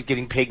celebrities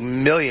getting paid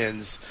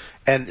millions,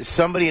 and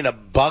somebody in a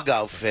bug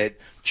outfit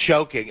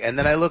choking, and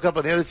then I look up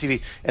on the other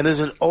TV, and there's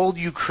an old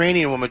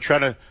Ukrainian woman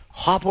trying to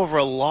hop over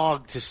a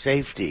log to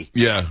safety.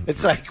 Yeah.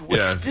 It's like,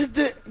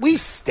 we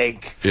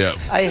stink. Yeah.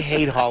 I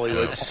hate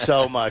Hollywood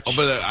so much. Oh,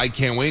 but I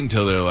can't wait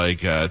until they're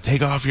like,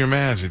 take off your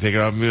mask. They take it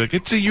off and be like,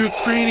 it's a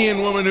Ukrainian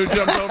woman who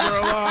jumped over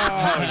a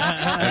log.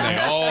 And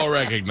they all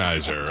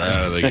recognize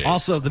her.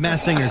 Also, The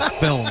Masked Singer's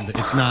filmed.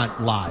 It's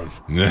not live.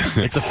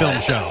 It's a film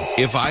show.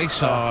 If I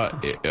saw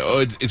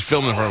it's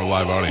filmed in front of a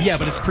live audience. Yeah,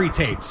 but it's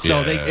pre-taped.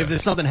 So if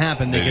there's something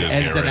happened, they can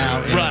edit it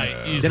out.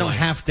 Right. They don't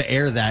have to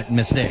air that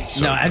mistake.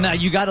 So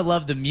and you got to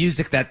love the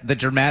music, the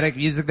dramatic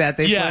music that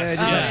they play.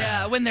 Oh,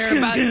 yeah. When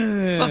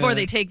they're before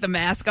they take the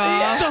mask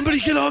off. Somebody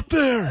get up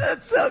there.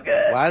 That's so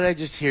good. Why did I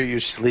just hear you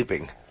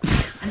sleeping?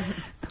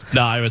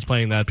 No, I was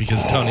playing that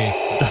because Tony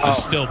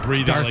was still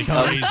breathing like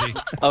crazy.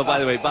 Oh, by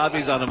the way,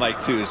 Bobby's on the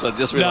mic too, so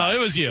just relax. No, it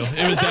was you.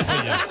 It was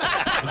definitely you.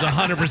 It was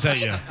 100%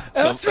 you.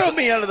 Don't throw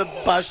me under the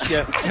bus,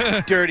 you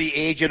dirty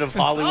agent of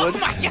Hollywood.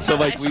 So,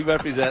 like, we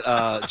represent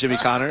Jimmy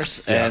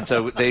Connors, and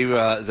so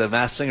the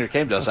Masked Singer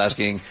came to us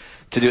asking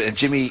to do it, and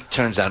Jimmy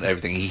turns down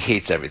everything. He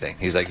hates everything.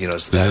 He's like,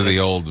 this is the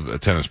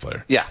old tennis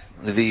player. Yeah.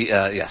 The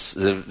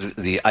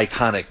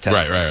iconic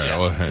tennis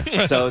Right.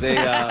 Yeah. So they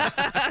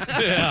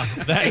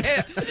thanks.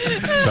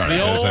 Sorry,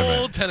 the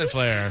old tennis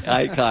player.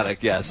 Iconic,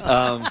 yes.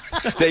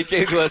 They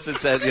came to us and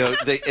said,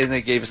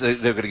 they gave us, they're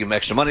going to give them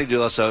extra money to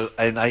do so,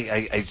 and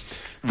I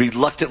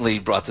reluctantly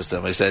brought this to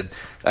them. I said,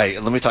 all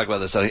right, let me talk about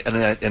this.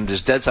 And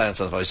there's dead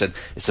silence on the phone. I said,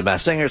 it's a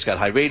Masked Singer. It's got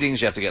high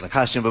ratings. You have to get in a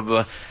costume, blah,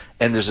 blah, blah.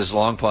 And there's this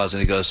long pause,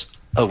 and he goes,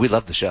 oh, we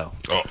love the show.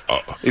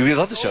 We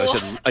love the show. I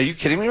said, are you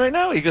kidding me right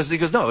now? He goes,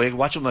 no, I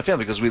watch it with my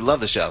family because we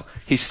love the show.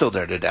 He's still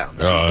there to down.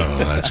 Oh,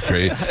 that's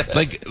great.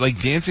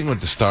 Like Dancing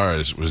with the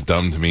Stars was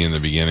dumb to me in the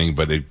beginning,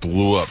 but it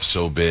blew up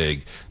so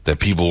big that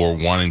people were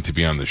wanting to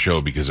be on the show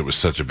because it was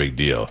such a big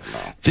deal.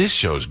 No. This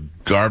show's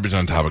garbage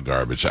on top of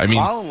garbage. I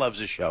mean, Colin loves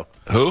the show.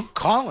 Who?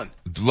 Colin.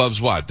 Loves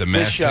what? The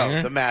Masked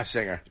Singer? The Masked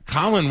Singer.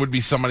 Colin would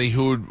be somebody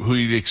who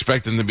you'd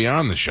expect him to be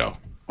on the show.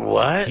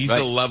 What? He's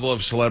the level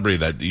of celebrity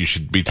that you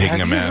should be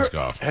taking a mask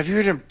off. Have you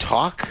heard him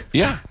talk?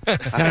 Yeah.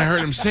 And I heard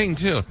him sing,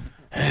 too.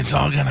 It's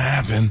all going to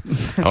happen.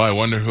 Oh, I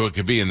wonder who it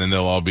could be. And then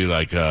they'll all be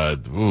like,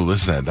 ooh,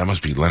 listen to that. That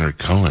must be Leonard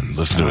Cohen.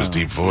 Listen to his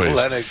deep voice.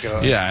 Leonard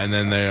Cohen. Yeah, and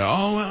then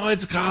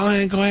it's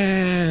Colin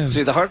Quinn.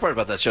 See, the hard part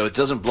about that show, it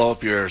doesn't blow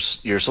up your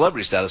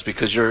celebrity status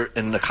because you're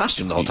in a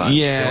costume the whole time.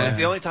 Yeah.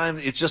 The only time,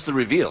 it's just the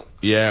reveal.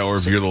 Yeah, or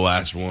if you're the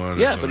last one.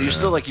 Yeah, but you're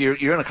still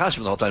you're in a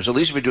costume the whole time. So at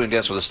least if you're doing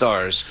Dance with the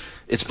Stars,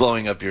 it's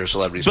blowing up your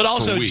celebrities. But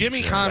also,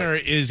 Jimmy Connor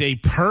is a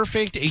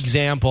perfect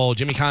example.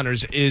 Jimmy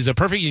Connors is a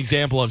perfect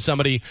example of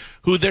somebody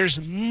who there's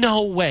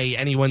no way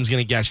anyone's going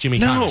to guess Jimmy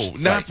Connors. No,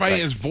 not by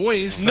his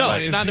voice. No,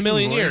 not in a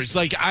million years.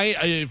 Like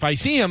if I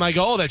see him, I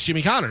go, "Oh, that's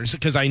Jimmy Connors,"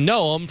 because I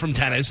know him from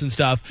tennis and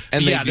stuff.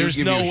 And there's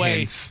no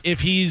way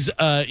if he's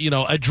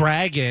a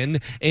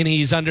dragon and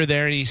he's under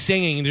there and he's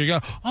singing, and you go,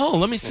 "Oh,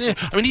 let me see."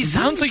 I mean, he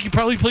sounds like he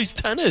probably plays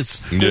tennis.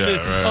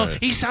 Yeah,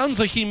 right. He sounds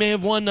like he may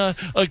have won a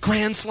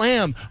Grand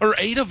Slam or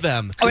 8 of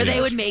them. Or they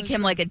would make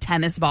him like a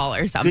tennis ball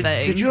or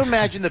something. Could you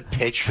imagine the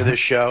pitch for this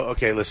show?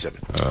 Okay, listen,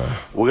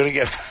 we're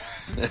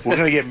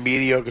gonna get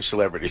mediocre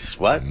celebrities.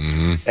 What?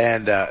 Mm-hmm.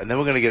 And then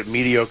we're gonna get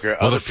mediocre.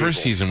 Well, other the first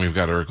people. season we've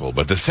got Urkel,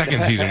 but the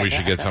second season we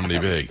should get somebody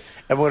big.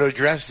 And we're gonna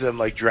dress them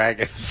like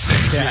dragons.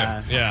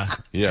 Yeah.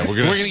 We're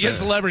gonna get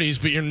celebrities,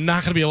 but you're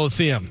not gonna be able to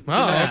see them.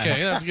 Oh,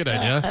 okay, that's a good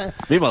idea.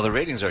 Meanwhile, the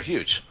ratings are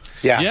huge.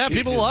 Yeah,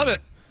 people love it.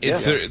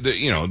 It's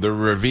the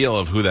reveal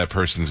of who that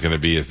person's going to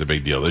be is the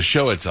big deal. The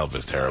show itself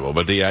is terrible,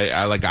 but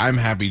I'm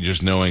happy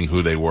just knowing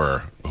who they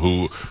were,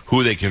 who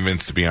they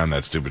convinced to be on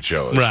that stupid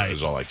show.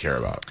 Is all I care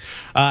about.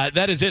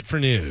 That is it for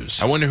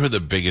news. I wonder who the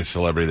biggest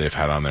celebrity they've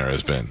had on there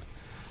has been,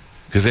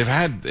 because they've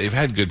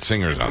had good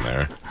singers on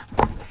there,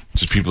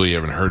 just people you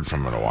haven't heard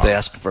from in a while. They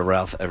ask for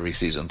Ralph every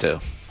season too.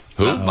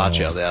 Who?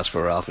 Macho. They ask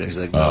for Ralph, and he's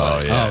like, no.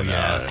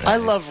 I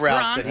love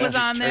Ralph. Gronk was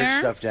on there.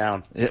 Stuff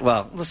down.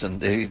 Well, listen.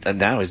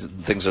 Now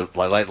things are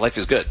life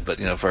is good, but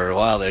for a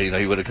while there,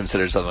 he would have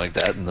considered something like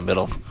that in the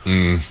middle.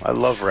 I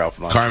love Ralph.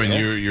 Macho.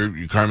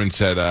 Carmen, Carmen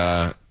said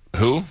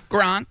who?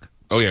 Gronk.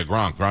 Oh yeah,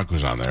 Gronk. Gronk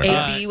was on there.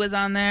 AB was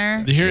on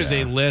there. Here's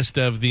a list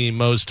of the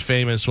most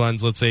famous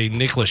ones. Let's say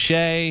Nick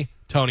Lachey,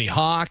 Tony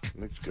Hawk.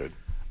 Looks good.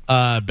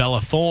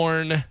 Bella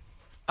Thorne.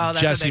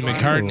 Jesse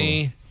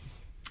McCartney.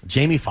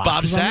 Jamie Foxx.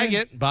 Bob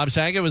Saget. Bob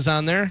Saget was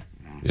on there.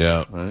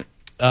 Yeah.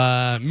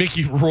 Right.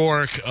 Mickey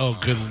Rourke. Oh,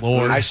 good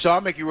Lord. I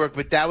saw Mickey Rourke,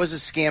 but that was a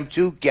scam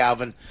too,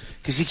 Galvin,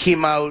 because he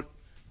came out.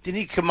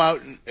 Didn't he come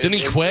out? Didn't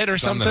he quit or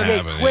something? He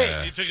quit.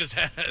 Yeah. He took his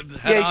head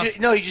off.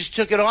 He just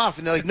took it off,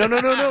 and they're like, no.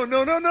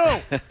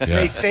 Yeah.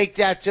 They faked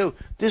that too.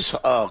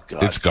 God.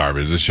 It's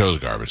garbage. The show's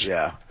garbage.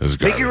 Yeah. It's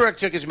garbage. Mickey Rourke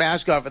took his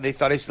mask off, and they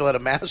thought he still had a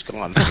mask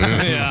on.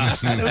 Yeah.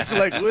 And it was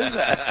like, who is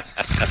that?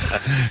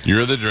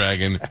 You're the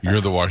dragon.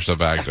 You're the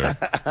washed-up actor.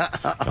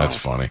 That's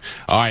funny.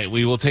 All right,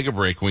 we will take a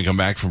break. When we come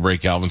back from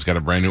break, Galvin's got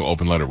a brand new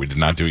open letter. We did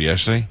not do it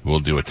yesterday. We'll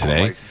do it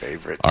today. My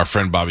favorite. Our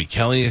friend Bobby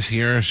Kelly is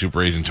here.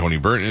 Super Agent Tony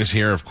Burton is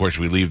here. Of course,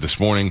 we leave leave this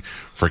morning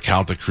for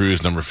Calta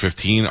Cruise number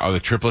 15. Are the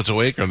triplets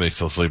awake or are they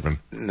still sleeping?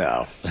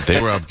 No. They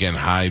were up getting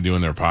high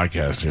doing their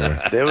podcast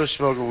here. They were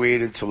smoking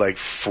weed until like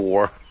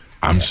 4.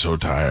 I'm so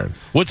tired.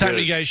 What time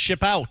do you guys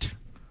ship out?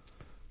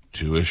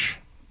 2-ish.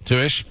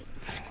 2-ish?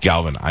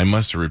 Galvin, I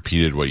must have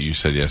repeated what you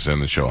said yesterday on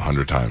the show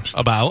 100 times.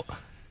 About?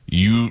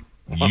 You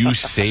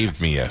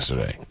saved me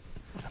yesterday.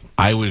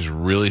 I was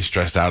really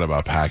stressed out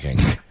about packing.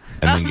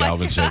 And then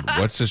Galvin said,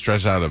 what's to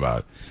stress out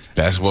about?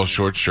 Basketball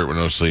shorts, shirt with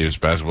no sleeves,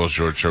 basketball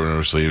shorts, shirt with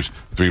no sleeves,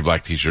 3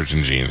 black T-shirts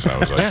and jeans. And I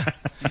was like,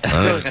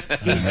 all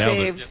right. He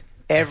saved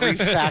every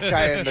fat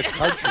guy in the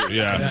country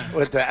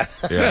with that.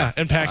 Yeah,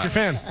 and pack your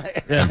fan.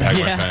 And pack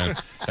my fan.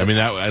 I mean,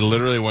 I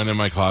literally went in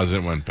my closet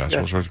and went,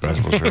 basketball shorts,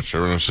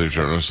 shirt with no sleeves,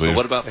 shirt with no sleeves. But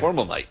what about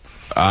formal night?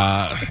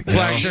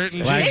 Black shirt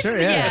and jeans.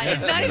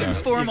 It's not even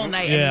formal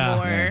night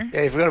anymore.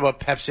 Yeah, you forgot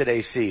about Pepsi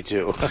AC,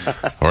 too.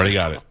 Already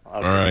got it.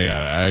 Already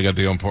got it. I got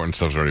the important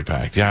stuff's already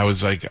packed. Yeah, I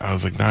was like,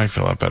 now I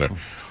feel a lot better.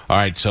 All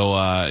right, so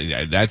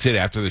that's it.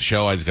 After the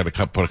show, I just got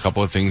to put a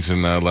couple of things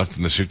left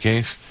in the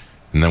suitcase,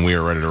 and then we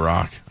are ready to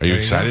rock. Are you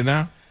excited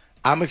now?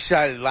 I'm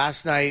excited.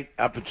 Last night,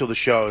 up until the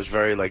show, I was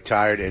very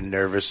tired and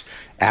nervous.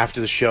 After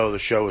the show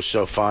was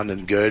so fun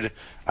and good.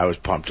 I was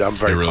pumped. I'm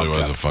very pumped. It really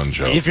was a fun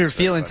show. If you're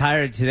feeling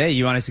tired today,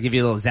 you want us to give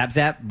you a little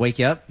zap, wake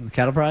you up,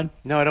 cattle prod?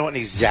 No, I don't want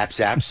any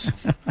zaps.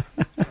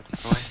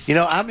 You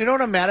know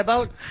what I'm mad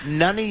about?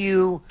 None of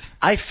you.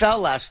 I fell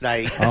last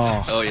night.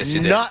 Oh yes,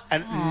 you did.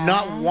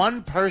 Not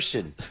one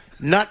person,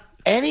 not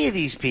any of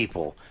these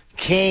people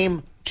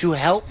came to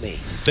help me.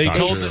 They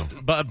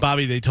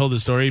Bobby, they told the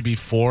story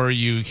before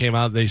you came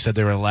out. They said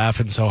they were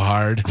laughing so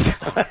hard,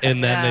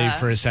 and then they,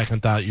 for a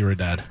second, thought you were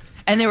dead.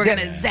 And they were going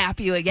to zap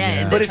you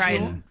again to try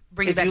and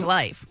bring you back to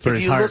life.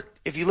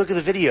 If you look at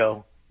the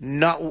video,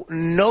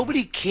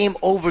 nobody came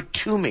over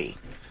to me.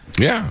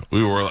 Yeah,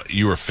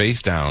 you were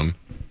face down,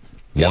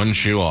 one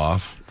shoe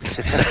off,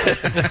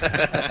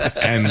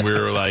 and we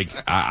were like,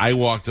 I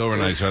walked over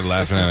and I started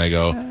laughing and I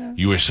go,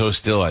 you were so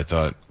still. I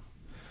thought,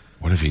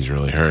 what if he's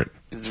really hurt?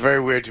 It's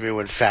very weird to me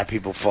when fat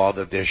people fall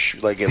that their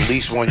at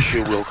least one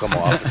shoe will come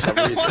off for some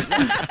reason.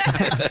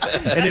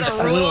 And it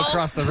flew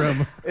across the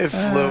room. It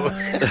flew.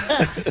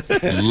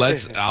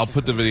 I'll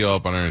put the video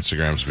up on our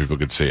Instagram so people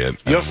could see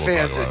it. Your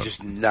fans are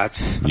just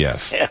nuts.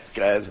 Yes. Yeah,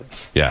 good.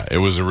 Yeah, it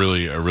was a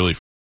really.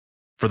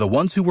 For the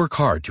ones who work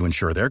hard to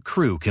ensure their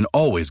crew can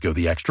always go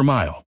the extra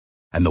mile,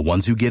 and the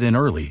ones who get in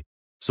early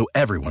so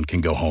everyone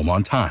can go home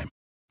on time,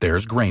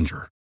 there's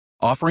Grainger,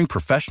 offering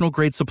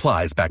professional-grade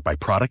supplies backed by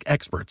product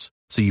experts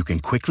so you can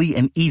quickly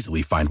and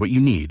easily find what you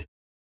need.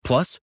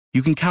 Plus,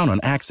 you can count on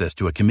access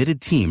to a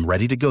committed team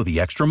ready to go the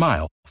extra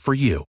mile for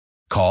you.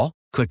 Call,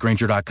 click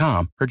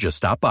Grainger.com, or just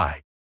stop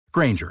by.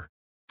 Grainger,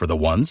 for the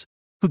ones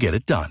who get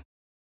it done.